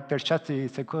in Bershaci,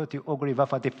 Sekoti, Oguri,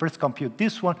 Wafa, they first compute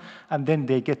this one, and then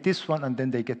they get this one, and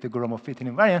then they get the Gromov-Witten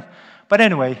invariant. But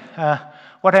anyway,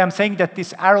 what I am saying that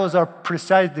these arrows are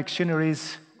precise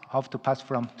dictionaries how to pass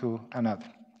from to another.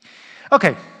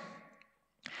 Okay.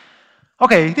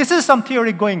 Okay, this is some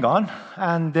theory going on,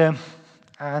 and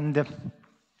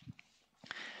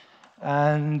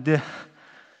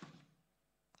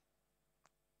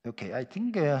okay, I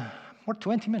think more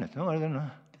 20 minutes. No, I don't know.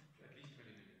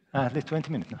 At least 20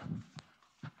 minutes now.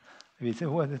 Maybe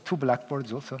 2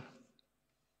 blackboards also.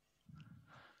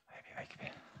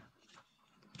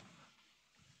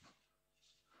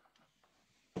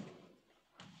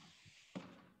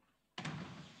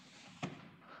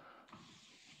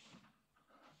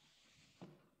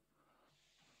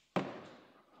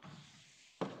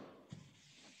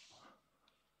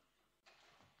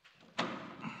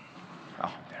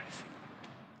 Oh, there it is.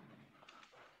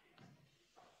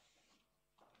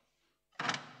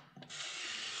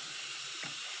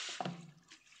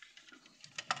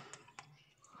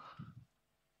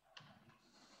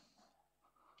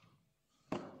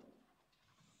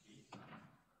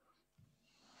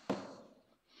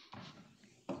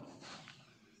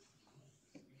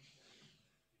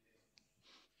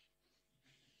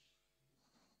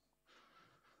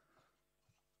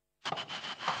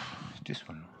 This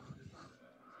one.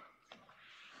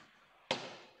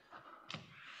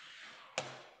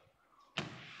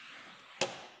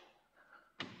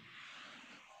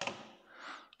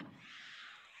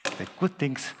 The good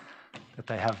things that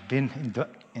I have been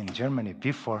in Germany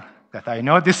before, that I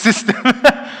know this system.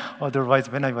 Otherwise,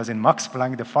 when I was in Max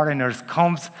Planck, the foreigners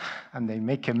comes and they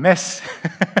make a mess.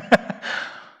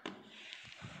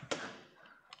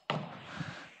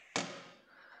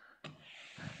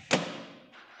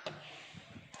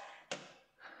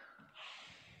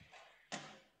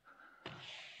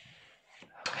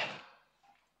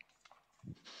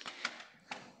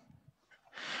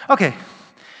 Okay,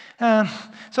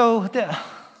 so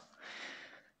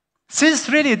Since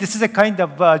really this is a kind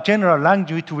of general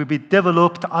language, it will be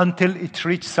developed until it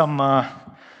reaches some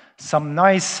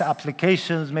nice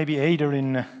applications, maybe either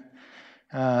in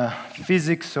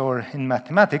physics or in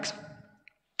mathematics.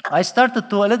 I started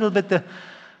to a little bit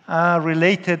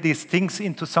relate these things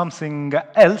into something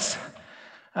else.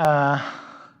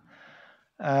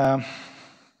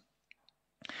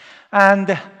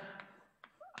 And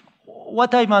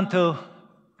what I want to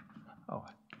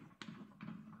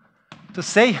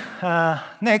say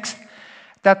next,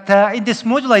 that in this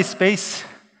moduli space,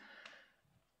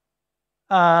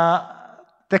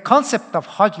 the concept of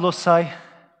Hodge loci,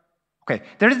 okay,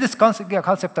 there is this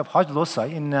concept of Hodge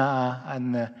loci in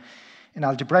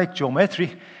algebraic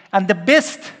geometry, and the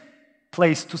best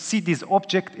place to see this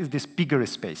object is this bigger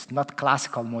space, not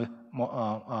classical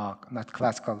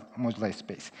moduli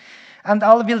space. And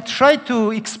I will try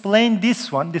to explain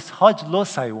this one, this Hodge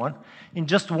loci one, in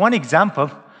just one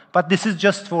example, but this is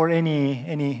just for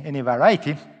any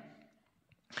variety.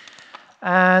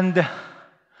 And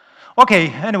okay,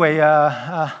 anyway,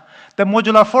 the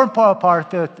modular form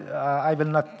part, I will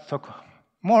not talk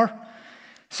more.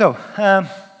 So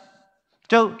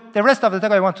the rest of the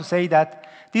talk, I want to say that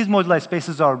these moduli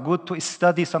spaces are good to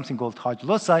study something called Hodge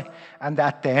loci, and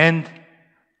at the end,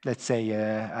 let's say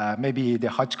maybe the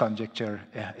Hodge conjecture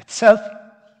itself.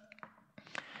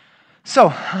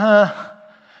 So,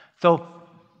 so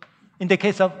in the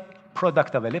case of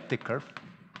product of elliptic curve,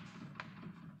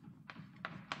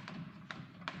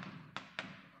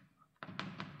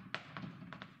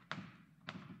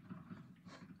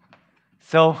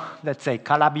 so let's say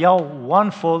Calabi-Yau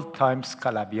one-fold times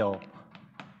Calabi-Yau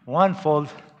one-fold.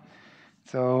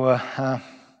 So,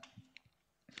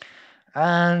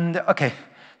 and okay,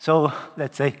 so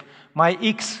let's say my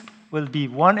X will be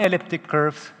one elliptic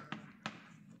curve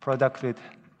product with,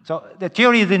 so the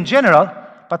theory is in general,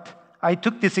 but I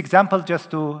took this example just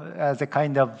to, as a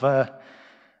kind of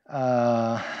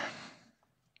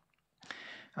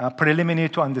preliminary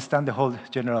to understand the whole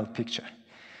general picture.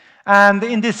 And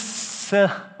in this, in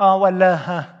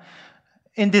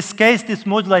this case, this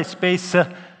moduli space,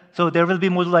 so there will be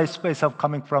moduli space of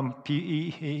coming from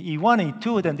E1,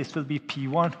 E2, then this will be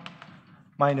P1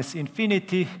 minus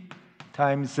infinity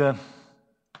times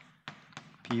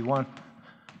P1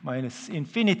 minus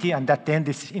infinity, and that then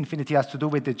this infinity has to do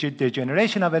with the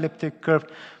degeneration of elliptic curve.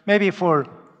 Maybe for,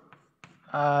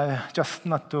 just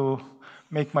not to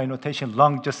make my notation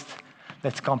long, just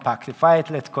let's compactify it.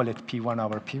 Let's call it P1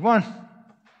 over P1.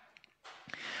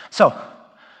 So,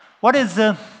 what is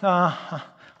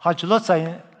Hodge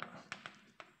loci?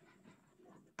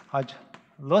 Hodge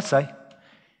loci.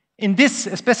 In this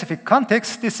specific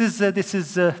context, this is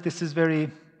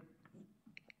very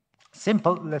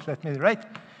simple. Let me write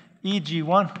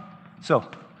EG1. So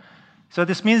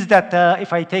this means that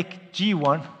if I take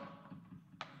G1,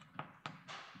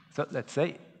 so let's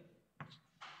say,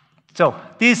 so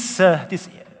this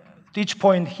each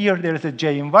point here there is a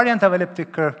J invariant of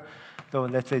elliptic curve. So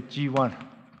let's say G1,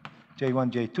 J1,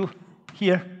 J2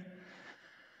 here.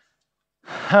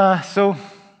 So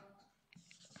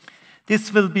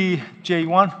this will be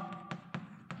J1,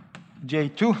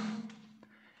 J2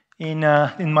 in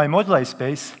my moduli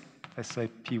space. Let's say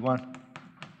P1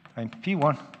 and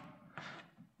P1,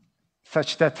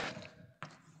 such that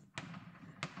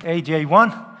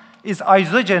AJ1 is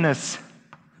isogynous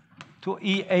to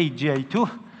EAJ2.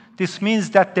 This means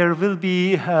that there will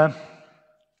be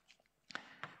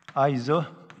isogynous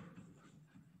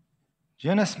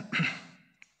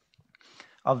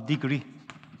of degree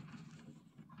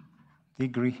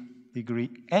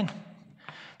n.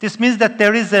 This means that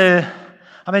there is a,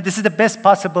 I mean, this is the best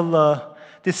possible,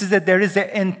 this is that there is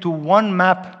a n-to-1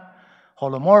 map,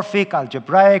 holomorphic,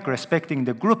 algebraic, respecting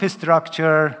the group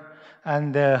structure,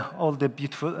 and all the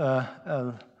beautiful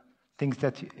things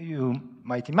that you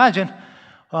might imagine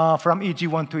from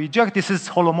EG1 to EG. This is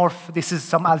holomorph. This is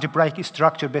some algebraic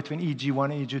structure between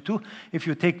EG1 and EG2. If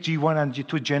you take G1 and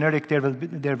G2 generic, there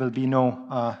will be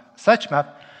no such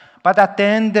map. But at the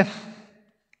end,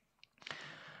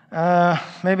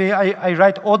 maybe I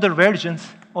write other versions,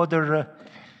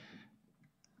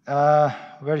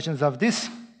 versions of this.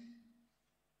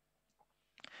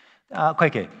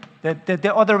 Okay.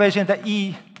 The other version, the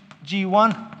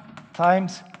EG1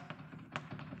 times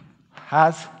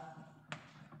has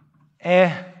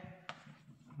a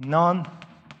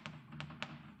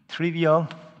non-trivial,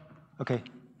 okay,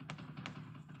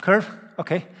 curve.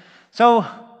 Okay. So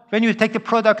when you take the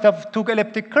product of two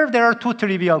elliptic curves, there are two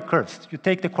trivial curves. You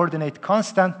take the coordinate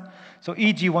constant. So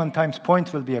EG1 times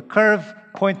point will be a curve.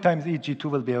 Point times EG2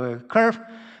 will be a curve.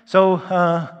 So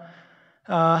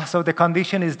So the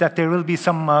condition is that there will be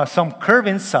some curve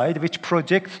inside which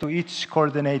projects to each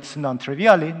coordinates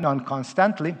non-trivially,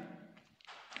 non-constantly.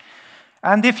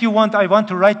 And if you want, I want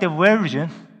to write a version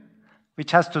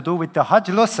which has to do with the Hodge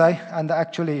loci, and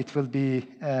actually it will be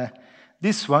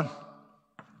this one.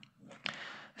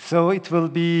 So it will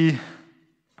be,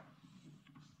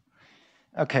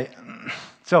 okay,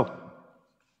 so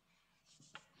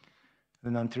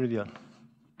the non-trivial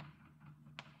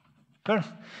curve.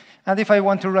 And if I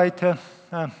want to write, this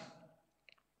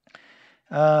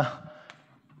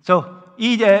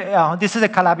is a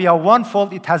Calabi-Yau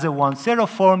one-fold. It has a 1-0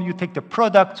 form. You take the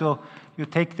product, so you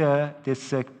take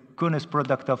this Kuhne's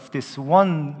product of this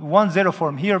 1-0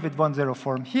 form here with 1-0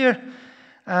 form here,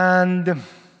 and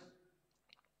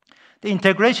the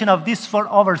integration of this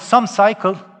for over some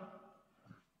cycle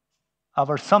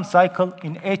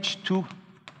in H2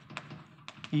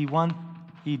 E1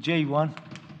 EJ1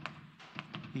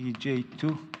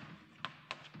 EJ2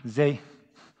 Z.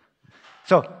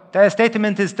 So the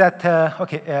statement is that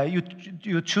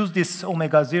you choose this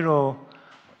omega 0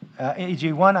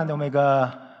 EJ1 and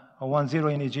omega 10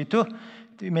 in EJ2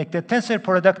 to make the tensor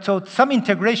product. So some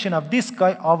integration of this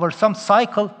guy over some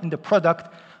cycle in the product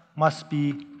must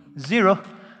be 0.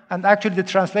 And actually the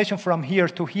translation from here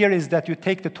to here is that you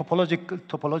take the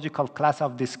topological class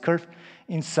of this curve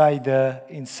inside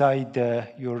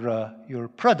your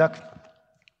product.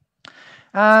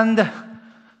 And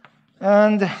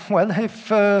well, if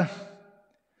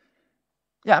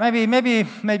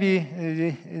maybe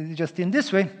just in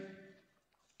this way.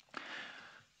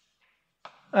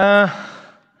 And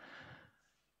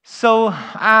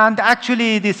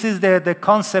actually this is the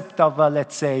concept of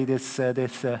let's say this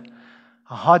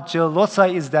Hodge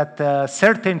loci is that a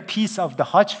certain piece of the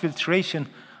Hodge filtration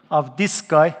of this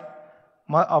guy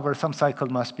over some cycle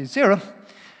must be 0.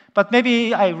 But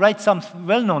maybe I write some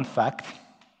well-known fact.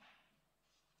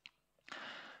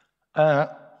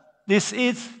 This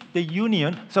is the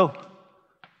union. So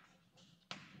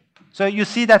you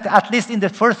see that at least in the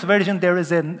first version there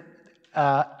is an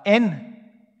n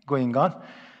going on.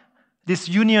 This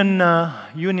union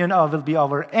will be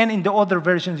over n. In the other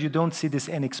versions you don't see this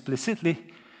n explicitly.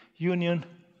 Union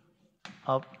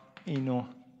of enumerable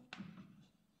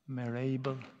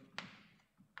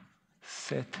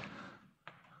set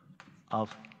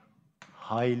of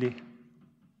highly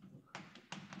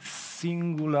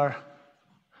singular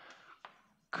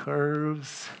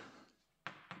curves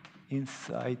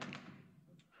inside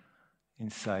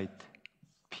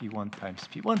P1 times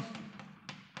P1.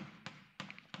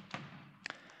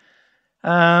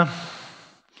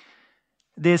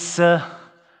 This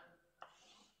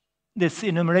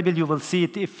enumerable, you will see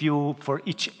it if you, for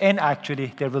each n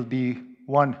actually, there will be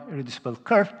one irreducible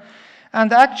curve.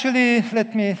 And actually,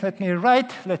 let me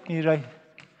write.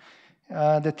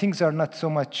 The things are not so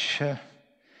much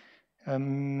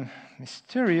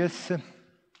mysterious.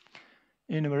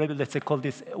 Enumerable, let's say, call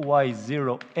this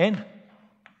Y0n,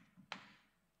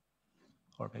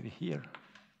 or maybe here.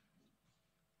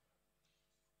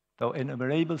 So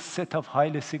enumerable set of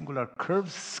highly singular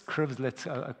curves. Let's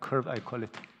a curve, I call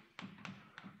it.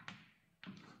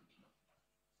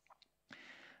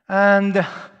 And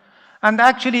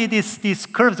actually, these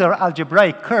curves are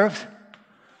algebraic curves.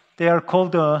 They are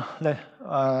called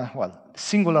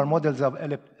singular models of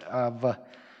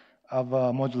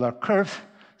modular curves.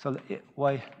 So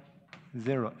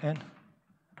Y0n.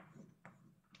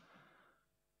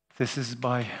 This is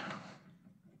by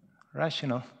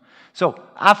rational. So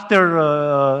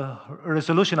after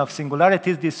resolution of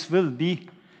singularities, this will be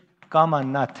gamma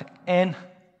naught n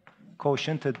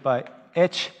quotiented by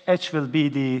h. H will be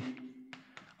the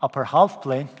upper half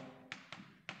plane,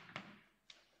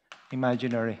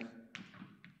 imaginary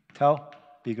tau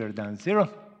bigger than 0.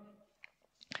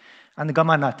 And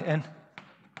gamma naught n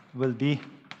will be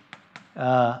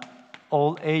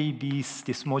all A, B's,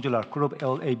 this modular group,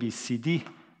 all A, B, C, D,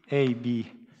 A, B,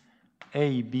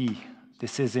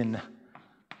 this is in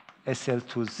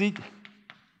SL2Z,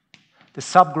 the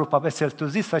subgroup of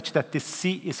SL2Z such that this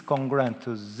C is congruent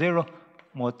to 0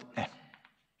 mod n.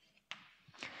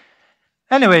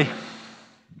 Anyway,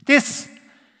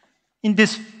 in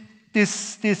this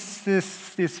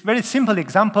very simple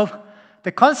example,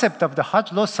 the concept of the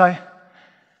Hodge loci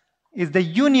is the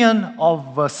union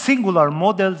of singular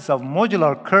models of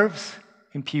modular curves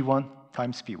in P1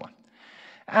 times P1.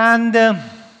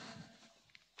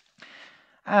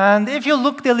 And if you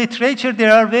look the literature, they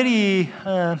are very,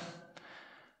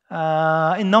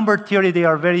 in number theory, they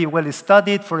are very well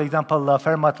studied. For example,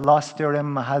 Fermat loss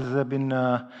theorem has been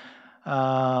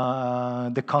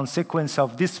the consequence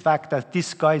of this fact that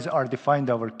these guys are defined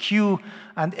over Q,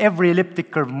 and every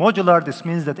elliptic curve modular. This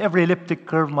means that every elliptic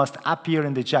curve must appear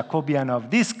in the Jacobian of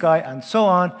this guy, and so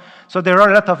on. So there are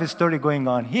a lot of story going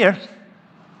on here.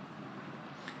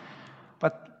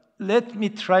 But let me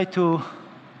try to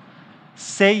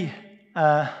say,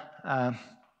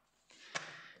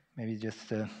 maybe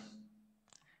just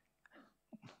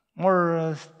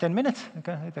more 10 minutes.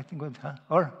 Okay, I think good, huh?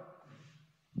 Or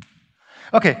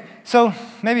okay, so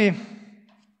maybe.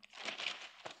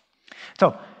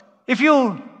 So if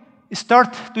you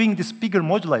start doing this bigger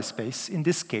moduli space, in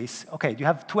this case, okay, you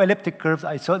have two elliptic curves.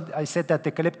 I said that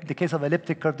the case of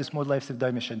elliptic curve, this moduli is of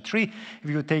dimension 3. If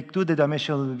you take 2, the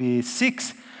dimension will be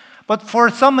 6. But for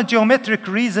some geometric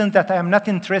reason that I am not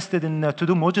interested in to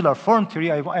do modular form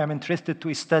theory, I am interested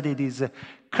to study these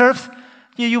curves.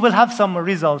 You will have some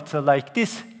results like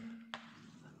this,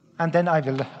 and then I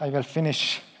will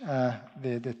finish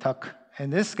the talk in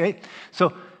this case.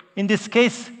 So in this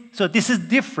case, so this is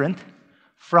different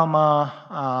from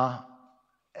a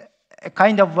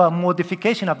kind of a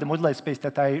modification of the moduli space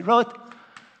that I wrote.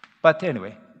 But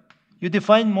anyway, you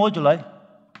define moduli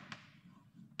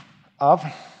of,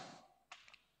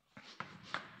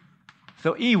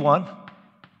 so E1,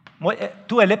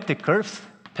 two elliptic curves,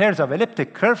 pairs of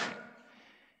elliptic curves,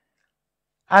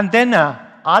 and then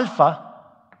alpha.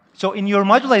 So in your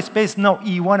moduli space, now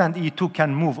E1 and E2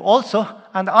 can move also.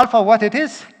 And alpha, what it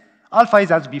is? Alpha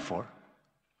is as before.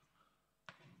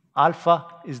 Alpha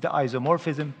is the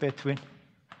isomorphism between,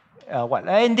 well,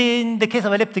 in the case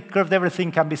of elliptic curve,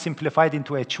 everything can be simplified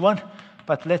into H1.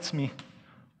 But let's me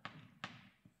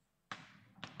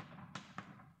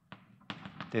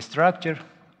the structure,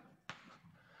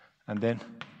 and then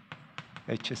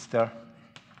H star,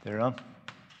 theorem,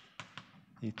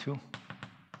 E2.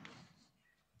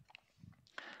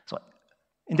 So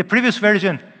in the previous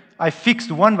version, I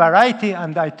fixed one variety,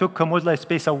 and I took a moduli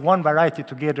space of one variety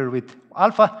together with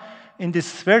alpha. In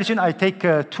this version, I take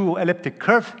two elliptic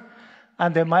curves,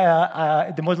 and the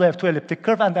moduli of two elliptic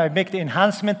curves, and I make the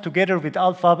enhancement together with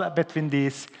alpha between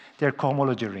these, their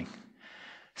cohomology ring.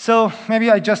 So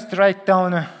maybe I just write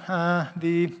down a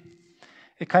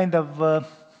kind of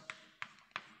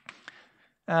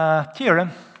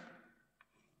theorem.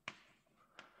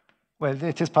 Well,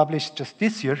 it is published just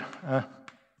this year.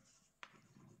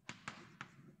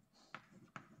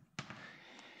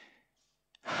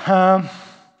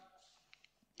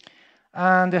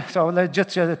 And so let's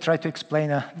just try to explain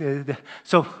this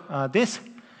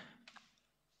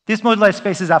moduli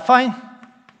space is affine.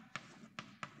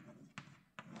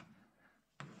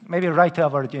 Maybe write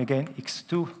over again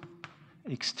x2,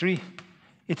 x3.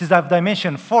 It is of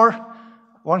dimension 4.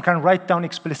 One can write down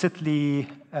explicitly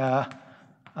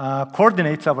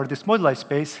coordinates over this moduli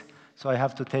space. So I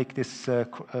have to take this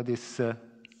what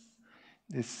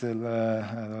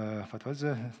was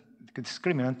it?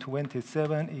 Discriminant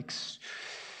 27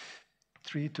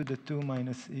 x3 to the 2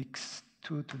 minus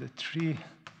x2 to the 3,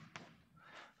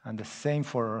 and the same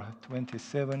for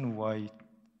 27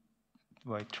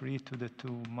 y3 to the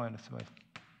 2 minus y.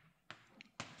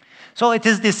 So it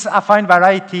is this affine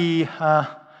variety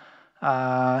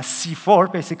C4,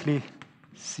 basically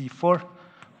C4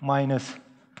 minus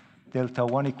delta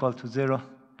 1 equal to 0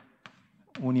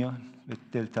 union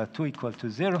with delta 2 equal to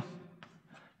 0.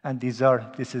 And this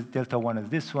is delta 1 is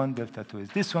this one, delta 2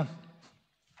 is this one.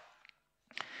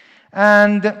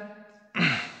 And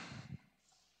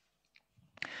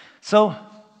so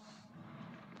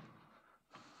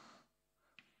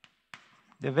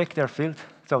the vector field,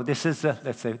 so this is,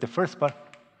 let's say, the first part,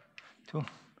 2.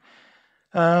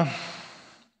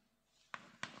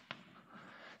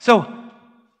 So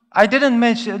I didn't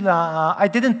mention, I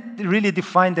didn't really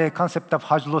define the concept of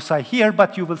Hodge loci here,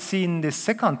 but you will see in the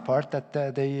second part that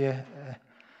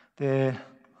the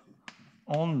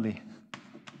only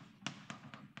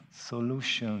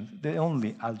solution, the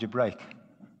only algebraic,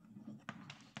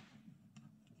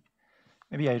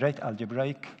 maybe I write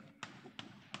algebraic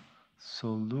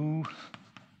solutions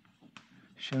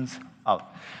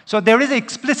out. So there is an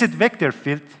explicit vector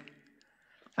field.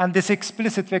 And this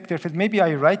explicit vector field, maybe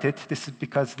I write it. This is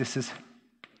because this is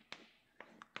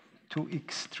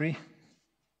 2x3.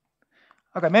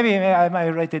 Okay, maybe I might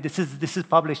write it. This is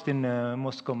published in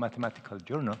Moscow Mathematical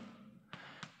Journal.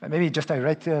 But maybe just I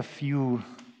write a few.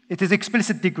 It is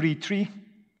explicit degree 3.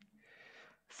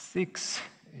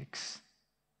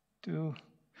 6x2.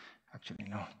 Actually,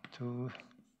 no. 2,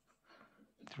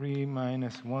 3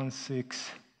 minus 1,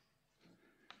 6.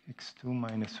 x2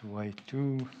 minus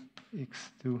y2.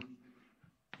 x2.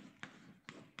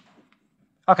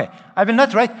 Okay, I will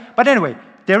not write, but anyway,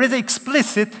 there is an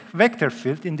explicit vector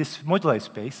field in this moduli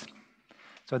space.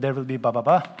 So there will be ba ba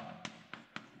ba,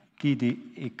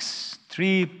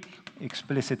 ddx3,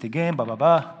 explicit again, ba ba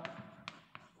ba,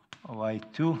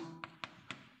 y2,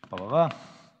 ba ba ba,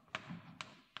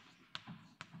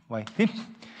 y3.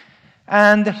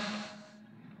 And the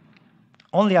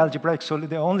only algebraic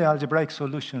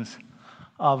solutions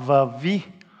of V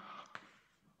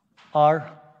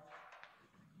are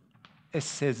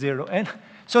S0n.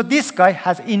 So this guy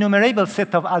has innumerable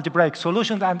set of algebraic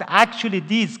solutions, and actually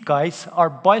these guys are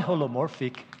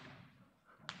biholomorphic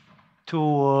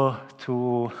to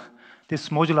this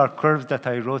modular curves that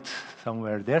I wrote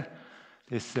somewhere there.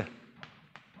 This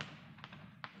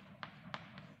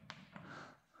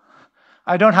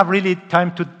I don't have really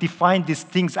time to define these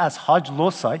things as Hodge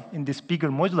loci in this bigger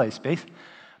moduli space.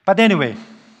 But anyway,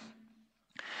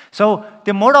 so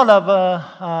the moral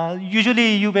of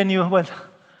usually well,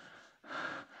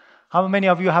 how many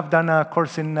of you have done a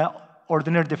course in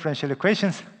ordinary differential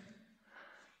equations?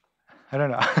 I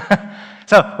don't know.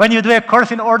 So when you do a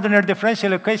course in ordinary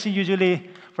differential equation, usually,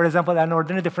 for example, an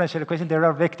ordinary differential equation, there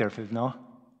are vector fields, no?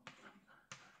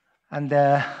 And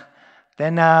then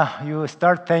you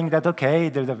start saying that, okay,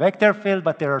 there's a vector field,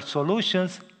 but there are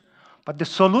solutions. But the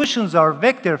solutions or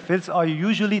vector fields are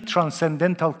usually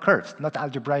transcendental curves, not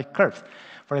algebraic curves.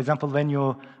 For example, when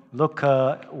you look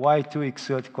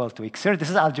y2x equal to x0, this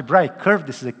is algebraic curve.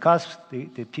 This is a cusp.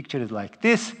 The picture is like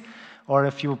this. Or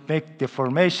if you make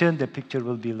deformation, the picture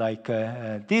will be like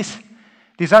this.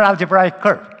 These are algebraic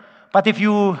curves. But if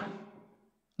you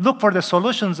look for the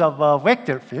solutions of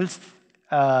vector fields,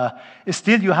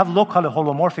 still you have local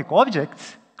holomorphic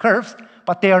objects, curves,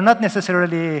 but they are not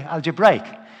necessarily algebraic.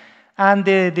 And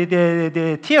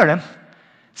the theorem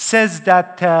says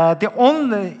that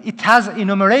it has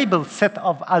innumerable set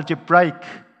of algebraic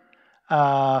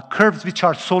curves which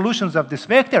are solutions of this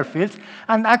vector field,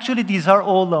 and actually these are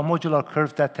all modular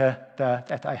curves that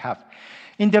I have.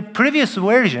 In the previous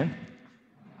version,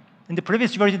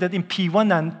 that in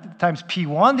P1 and times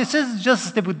P1, this is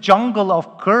just a jungle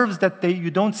of curves that you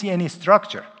don't see any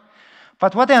structure.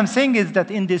 But what I'm saying is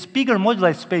that in this bigger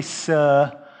moduli space,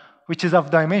 which is of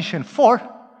dimension 4,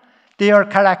 they are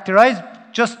characterized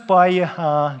just by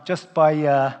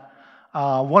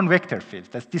one vector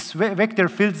field. That this vector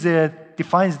field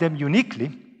defines them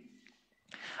uniquely.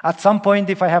 At some point,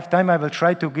 if I have time, I will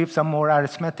try to give some more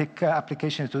arithmetic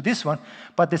applications to this one.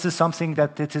 But this is something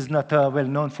that it is not well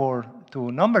known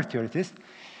to number theorists.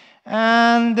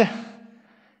 And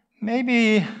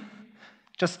maybe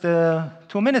just 2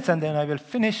 minutes, and then I will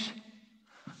finish.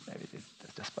 Maybe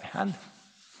just by hand.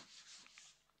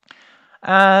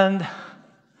 And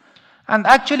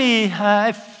actually,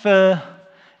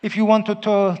 if you want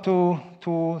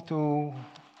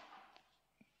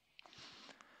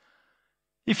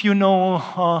if you know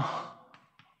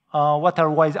what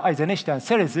are Eisenstein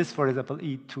series, for example,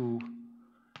 E2,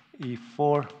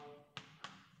 E4,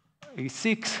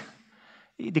 E6,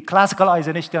 the classical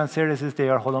Eisenstein series, they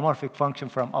are holomorphic function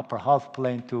from upper half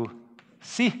plane to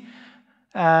C.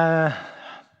 They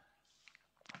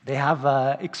have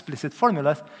explicit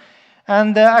formulas.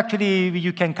 And actually,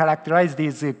 you can characterize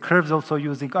these curves also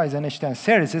using Eisenstein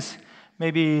series.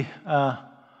 Maybe I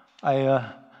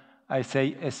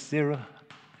say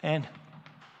S0n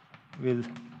will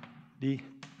be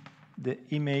the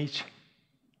image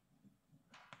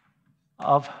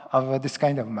of this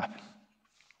kind of map.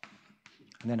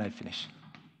 And then I finish.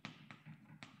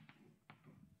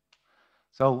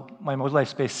 So my moduli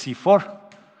space C4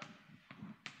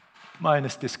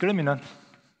 minus discriminant.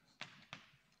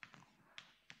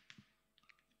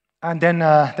 And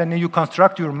then you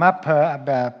construct your map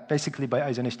basically by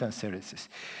Eisenstein series.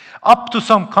 Up to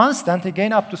some constant,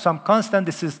 again, up to some constant,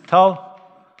 this is tau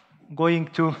going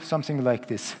to something like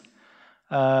this.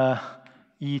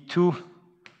 E4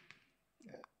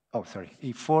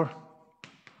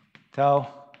 tau,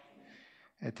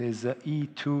 it is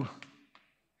E2.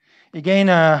 Again,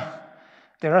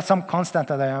 there are some constants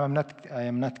that I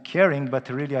am not caring, but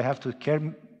really I have to care,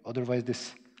 otherwise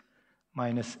this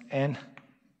minus n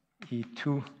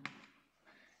E2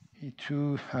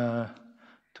 to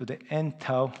the n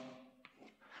tau.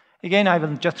 Again, I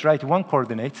will just write one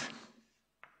coordinate.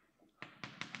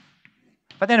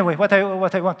 But anyway, what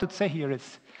I want to say here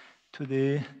is to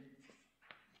the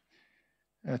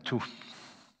 2.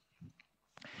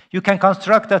 You can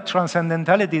construct the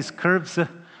transcendentalities curves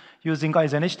using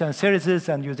Eisenstein series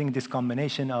and using this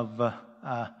combination of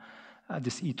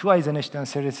this E2 Eisenstein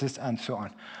series and so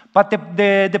on. But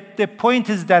the point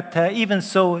is that even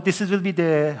so, this will be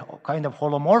the kind of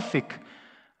holomorphic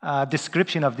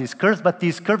description of these curves, but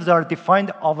these curves are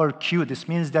defined over Q. This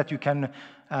means that you can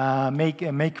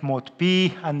make mod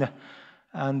P, and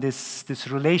this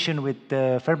relation with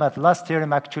the Fermat-Last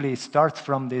theorem actually starts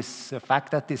from this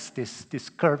fact that this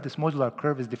curve, this modular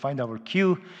curve, is defined over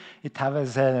Q. It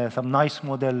has some nice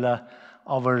model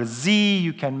over Z.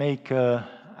 You can make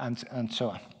and so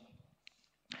on.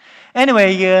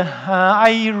 Anyway,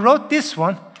 I wrote this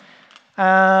one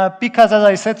because, as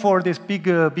I said, for this big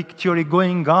theory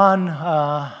going on,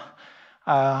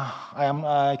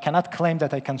 I cannot claim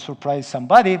that I can surprise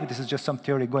somebody, but this is just some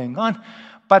theory going on.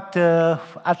 But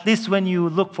at least when you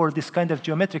look for this kind of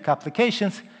geometric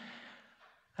applications,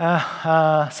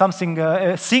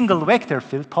 a single vector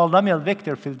field, polynomial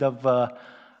vector field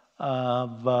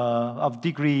of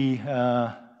degree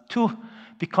 2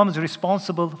 becomes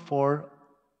responsible for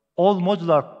all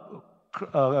modular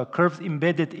curves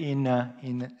embedded in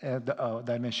the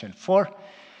dimension 4.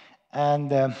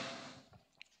 And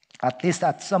at least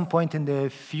at some point in the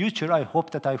future, I hope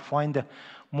that I find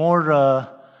more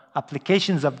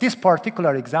applications of this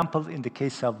particular example in the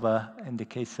case of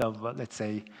let's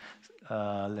say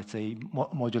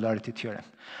modularity theorem.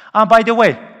 By the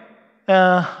way,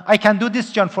 I can do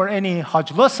this, John, for any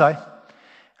Hodge loci,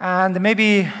 and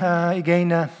maybe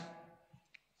again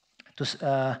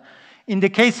in the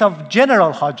case of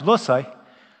general Hodge loci,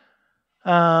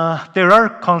 there are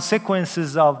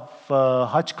consequences of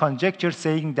Hodge conjecture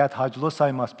saying that Hodge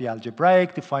loci must be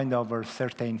algebraic, defined over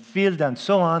certain field, and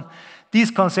so on.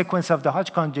 These consequences of the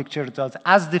Hodge conjecture are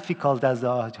as difficult as the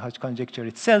Hodge conjecture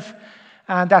itself.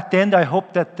 And at the end, I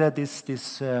hope that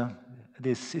this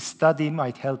study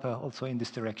might help also in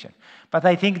this direction. But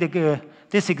I think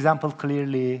this example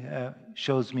clearly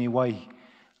shows me why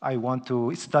I want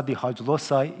to study Hodge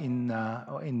loci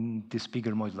in this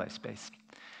bigger moduli space.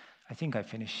 I think I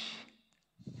finish.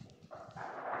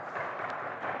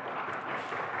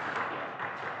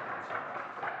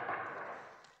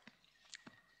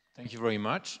 Thank you very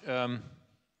much.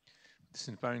 This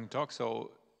inspiring talk.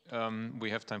 So we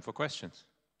have time for questions.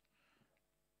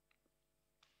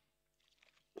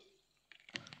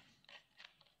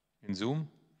 In Zoom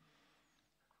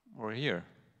or here?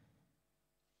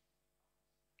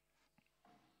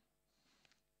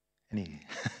 Any?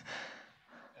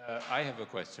 I have a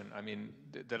question. I mean,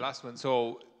 the last one.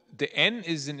 So the n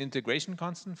is an integration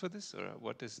constant for this, or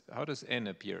how does n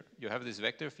appear? You have this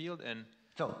vector field, and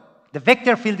so the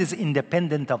vector field is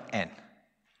independent of n.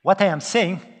 What I am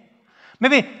saying,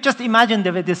 maybe just imagine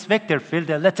this vector field.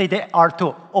 Let's say the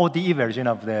R2 ODE version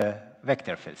of the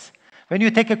vector fields. When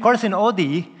you take a course in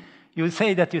ODE, you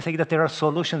say that there are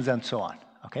solutions and so on.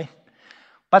 Okay,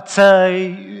 but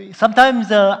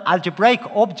sometimes algebraic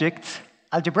objects.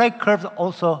 Algebraic curves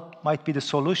also might be the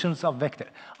solutions of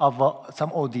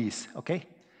some ODEs, okay?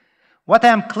 What I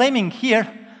am claiming here,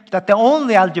 that the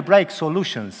only algebraic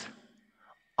solutions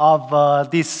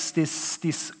of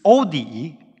this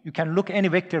ODE, you can look any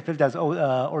vector field as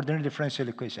ordinary differential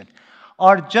equation,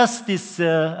 are just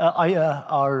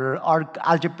are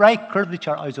algebraic curves which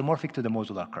are isomorphic to the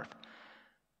modular curve.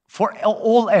 For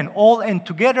all n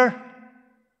together,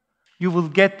 you will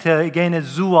get again a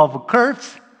zoo of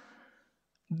curves,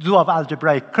 zoo of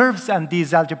algebraic curves, and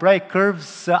these algebraic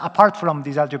curves, apart from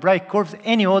these algebraic curves,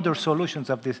 any other solutions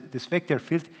of this vector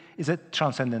field is a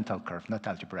transcendental curve, not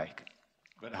algebraic.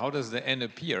 But how does the n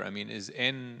appear? I mean, is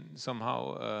n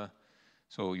somehow,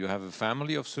 so you have a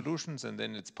family of solutions and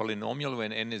then it's polynomial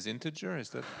when n is integer?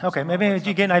 Is that okay? Maybe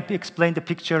again I explain the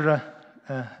picture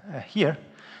here.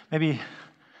 Maybe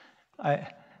I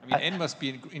mean, n must be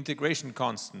an integration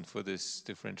constant for this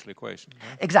differential equation.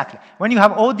 Right? Exactly. When you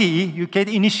have ODE, you get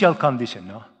initial condition,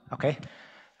 no? Okay?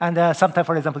 And sometimes,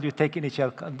 for example, you take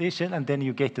initial condition, and then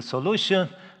you get the solution,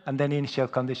 and then initial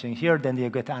condition here, then you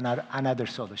get another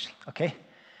solution, okay?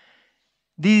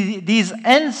 These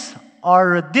n's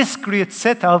are a discrete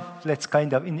set of, let's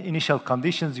kind of, initial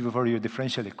conditions for your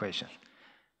differential equation.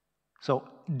 So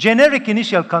generic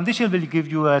initial condition will give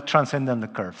you a transcendental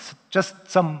curves. Just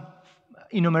some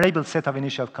enumerable set of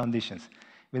initial conditions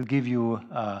will give you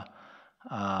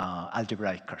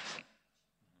algebraic curves.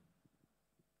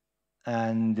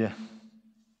 And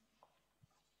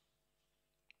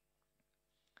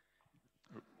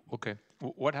okay,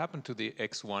 what happened to the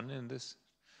x1 in this?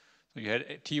 So you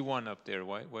had t1 up there.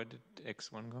 Why did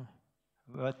x1 go?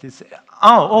 What is?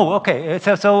 Oh, okay.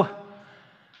 So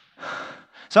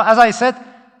as I said,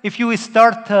 if you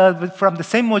start from the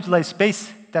same moduli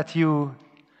space that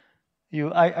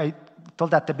I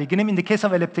told at the beginning, in the case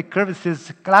of elliptic curve, this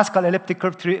is classical elliptic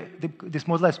curve this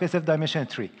moduli space of dimension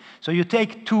 3. So you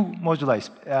take two moduli,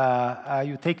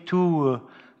 you take two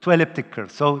two elliptic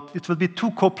curves. So it will be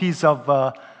two copies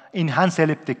of enhanced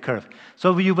elliptic curve.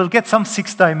 So you will get some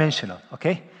 6-dimensional,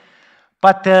 okay?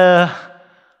 But the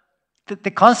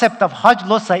concept of Hodge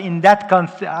loci in that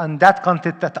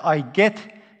content that I get,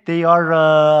 they are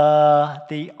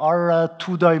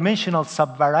 2-dimensional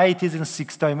subvarieties in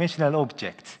 6-dimensional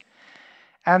objects.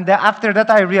 And after that,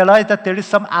 I realized that there is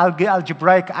some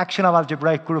algebraic action of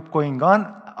algebraic group going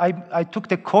on. I took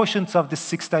the quotients of the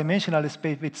 6-dimensional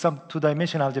space with some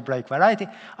 2-dimensional algebraic variety.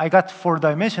 I got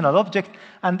 4-dimensional object,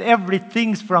 and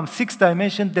everything from 6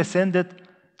 dimension descended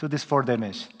to this 4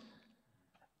 dimension.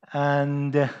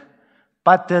 And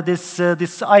but this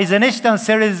Eisenstein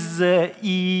series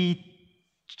E2,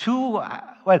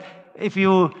 well, if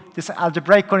you this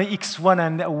algebraic x1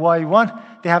 and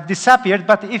y1, they have disappeared.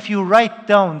 But if you write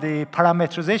down the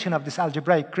parametrization of this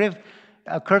algebraic curve,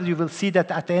 you will see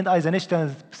that at the end,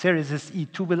 Eisenstein series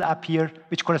E2 will appear,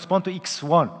 which correspond to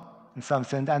x1 in some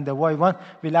sense, and the y1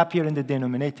 will appear in the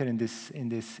denominator in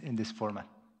this format.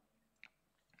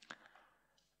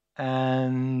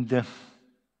 And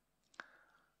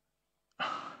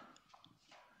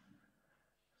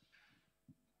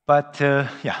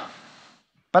yeah.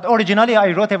 But originally,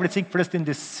 I wrote everything first in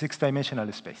this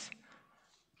 6-dimensional space.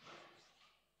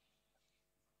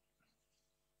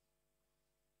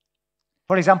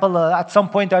 For example, at some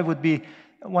point, I would be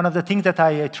one of the things that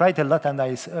I tried a lot and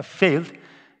I failed.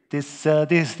 These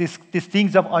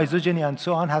things of isogeny and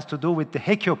so on has to do with the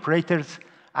Hecke operators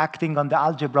acting on the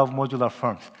algebra of modular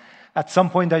forms. At some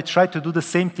point, I tried to do the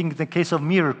same thing in the case of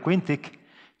mirror quintic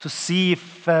to see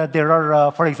if there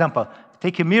are, for example,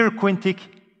 take a mirror quintic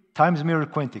times mirror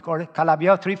quintic, or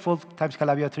Calabi-Yau threefold times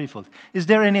Calabi-Yau threefold. Is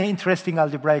there any interesting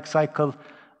algebraic cycle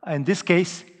in this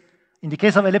case? In the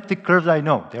case of elliptic curves, I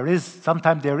know there is.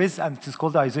 Sometimes there is, and it is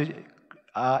called the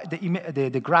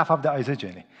graph of the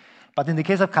isogeny. But in the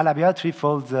case of Calabi-Yau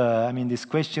threefolds, I mean, this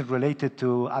question related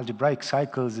to algebraic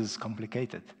cycles is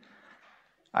complicated.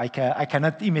 I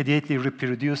cannot immediately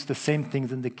reproduce the same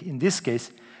things in this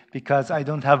case because I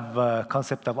don't have a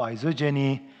concept of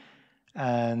isogeny.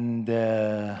 And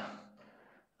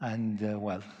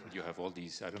well, you have all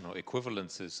these, I don't know,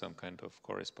 equivalences, some kind of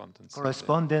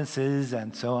correspondences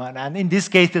and so on. And in this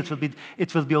case, it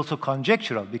will be also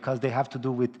conjectural because they have to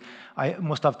do with.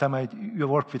 Most of the time, you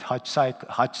work with Hodge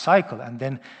cycle, and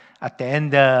then at the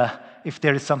end, if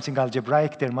there is something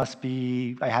algebraic, there must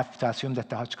be. I have to assume that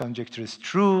the Hodge conjecture is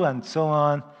true, and so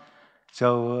on.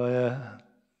 So.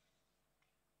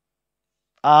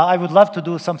 I would love to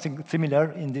do something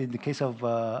similar in the case of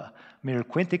mirror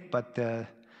quintic, but the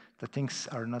things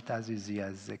are not as easy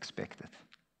as expected.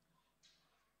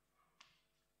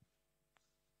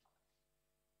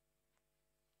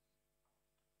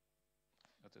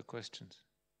 Other questions?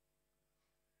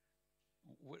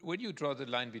 Where do you draw the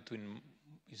line between,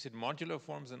 you said modular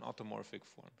forms and automorphic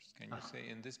forms? Can you say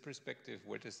in this perspective,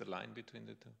 what is the line between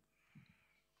the two?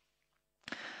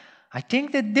 I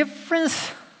think the difference.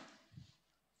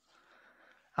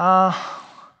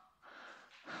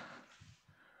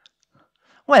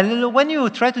 Well, when you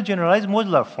try to generalize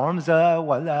modular forms, I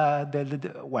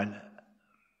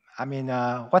mean,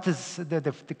 what is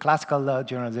the classical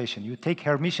generalization? You take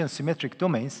Hermitian symmetric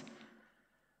domains,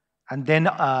 and then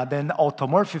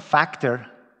automorphic factor,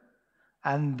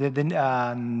 and then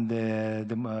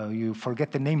you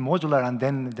forget the name modular, and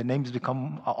then the names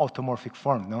become automorphic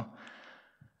form, no?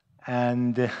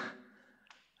 And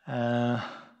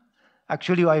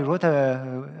actually, I wrote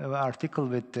an article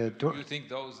with. Do you think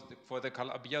those for the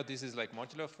Calabi-Yau, this is like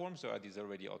modular forms, or are these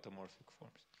already automorphic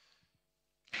forms?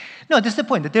 No, this is the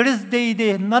point. There is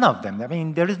none of them. I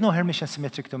mean, there is no Hermitian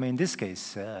symmetric domain in this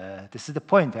case. This is the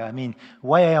point. I mean,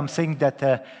 why I am saying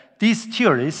that these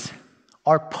theories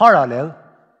are parallel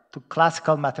to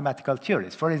classical mathematical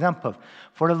theories. For example,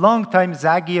 for a long time,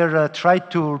 Zagier tried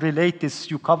to relate this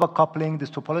Yukawa coupling, this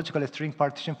topological string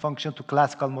partition function to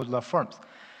classical modular forms.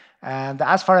 And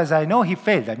as far as I know, he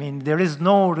failed. I mean, there is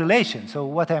no relation. So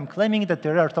what I'm claiming is that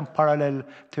there are some parallel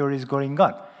theories going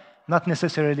on. Not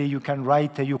necessarily you can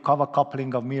write a Yukawa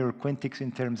coupling of mirror quintics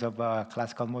in terms of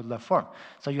classical modular form.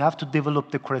 So you have to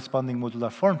develop the corresponding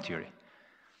modular form theory.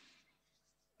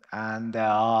 And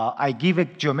I give a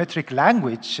geometric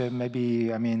language.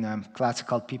 Maybe, I mean,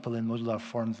 classical people in modular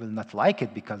forms will not like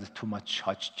it because it's too much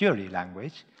Hodge theory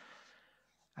language.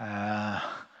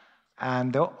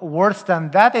 And worse than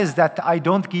that is that I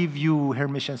don't give you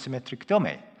Hermitian symmetric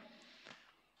domain.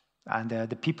 And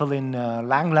the people in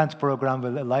Langland's program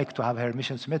will like to have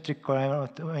Hermitian symmetric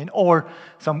domain, or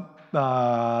some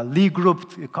Lie group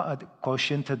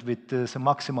quotiented with some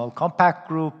maximal compact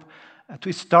group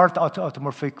to start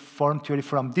automorphic form theory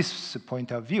from this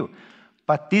point of view.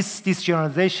 But this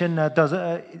generalization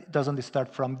doesn't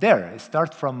start from there. It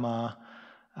starts from,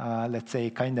 let's say,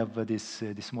 kind of this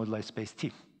moduli space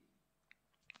T.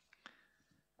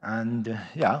 And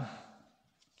yeah.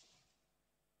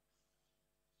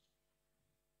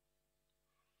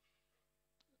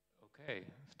 Okay,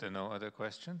 if there are no other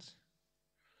questions.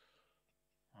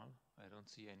 Well, I don't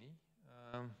see any.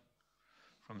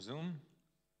 From Zoom?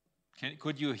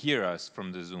 Could you hear us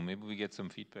from the Zoom? Maybe we get some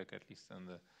feedback at least on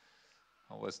the,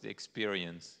 how was the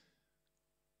experience?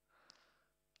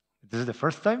 This is the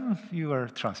first time you are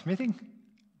transmitting?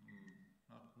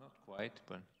 Not quite,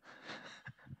 but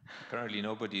apparently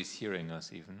nobody is hearing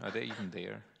us even. Are they even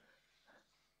there?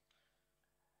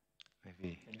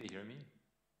 Maybe. Can they hear me?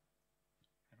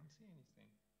 I don't see anything.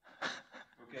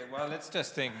 Okay, well, let's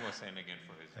just thank Hossein again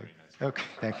for his very nice. Okay,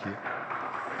 thank you.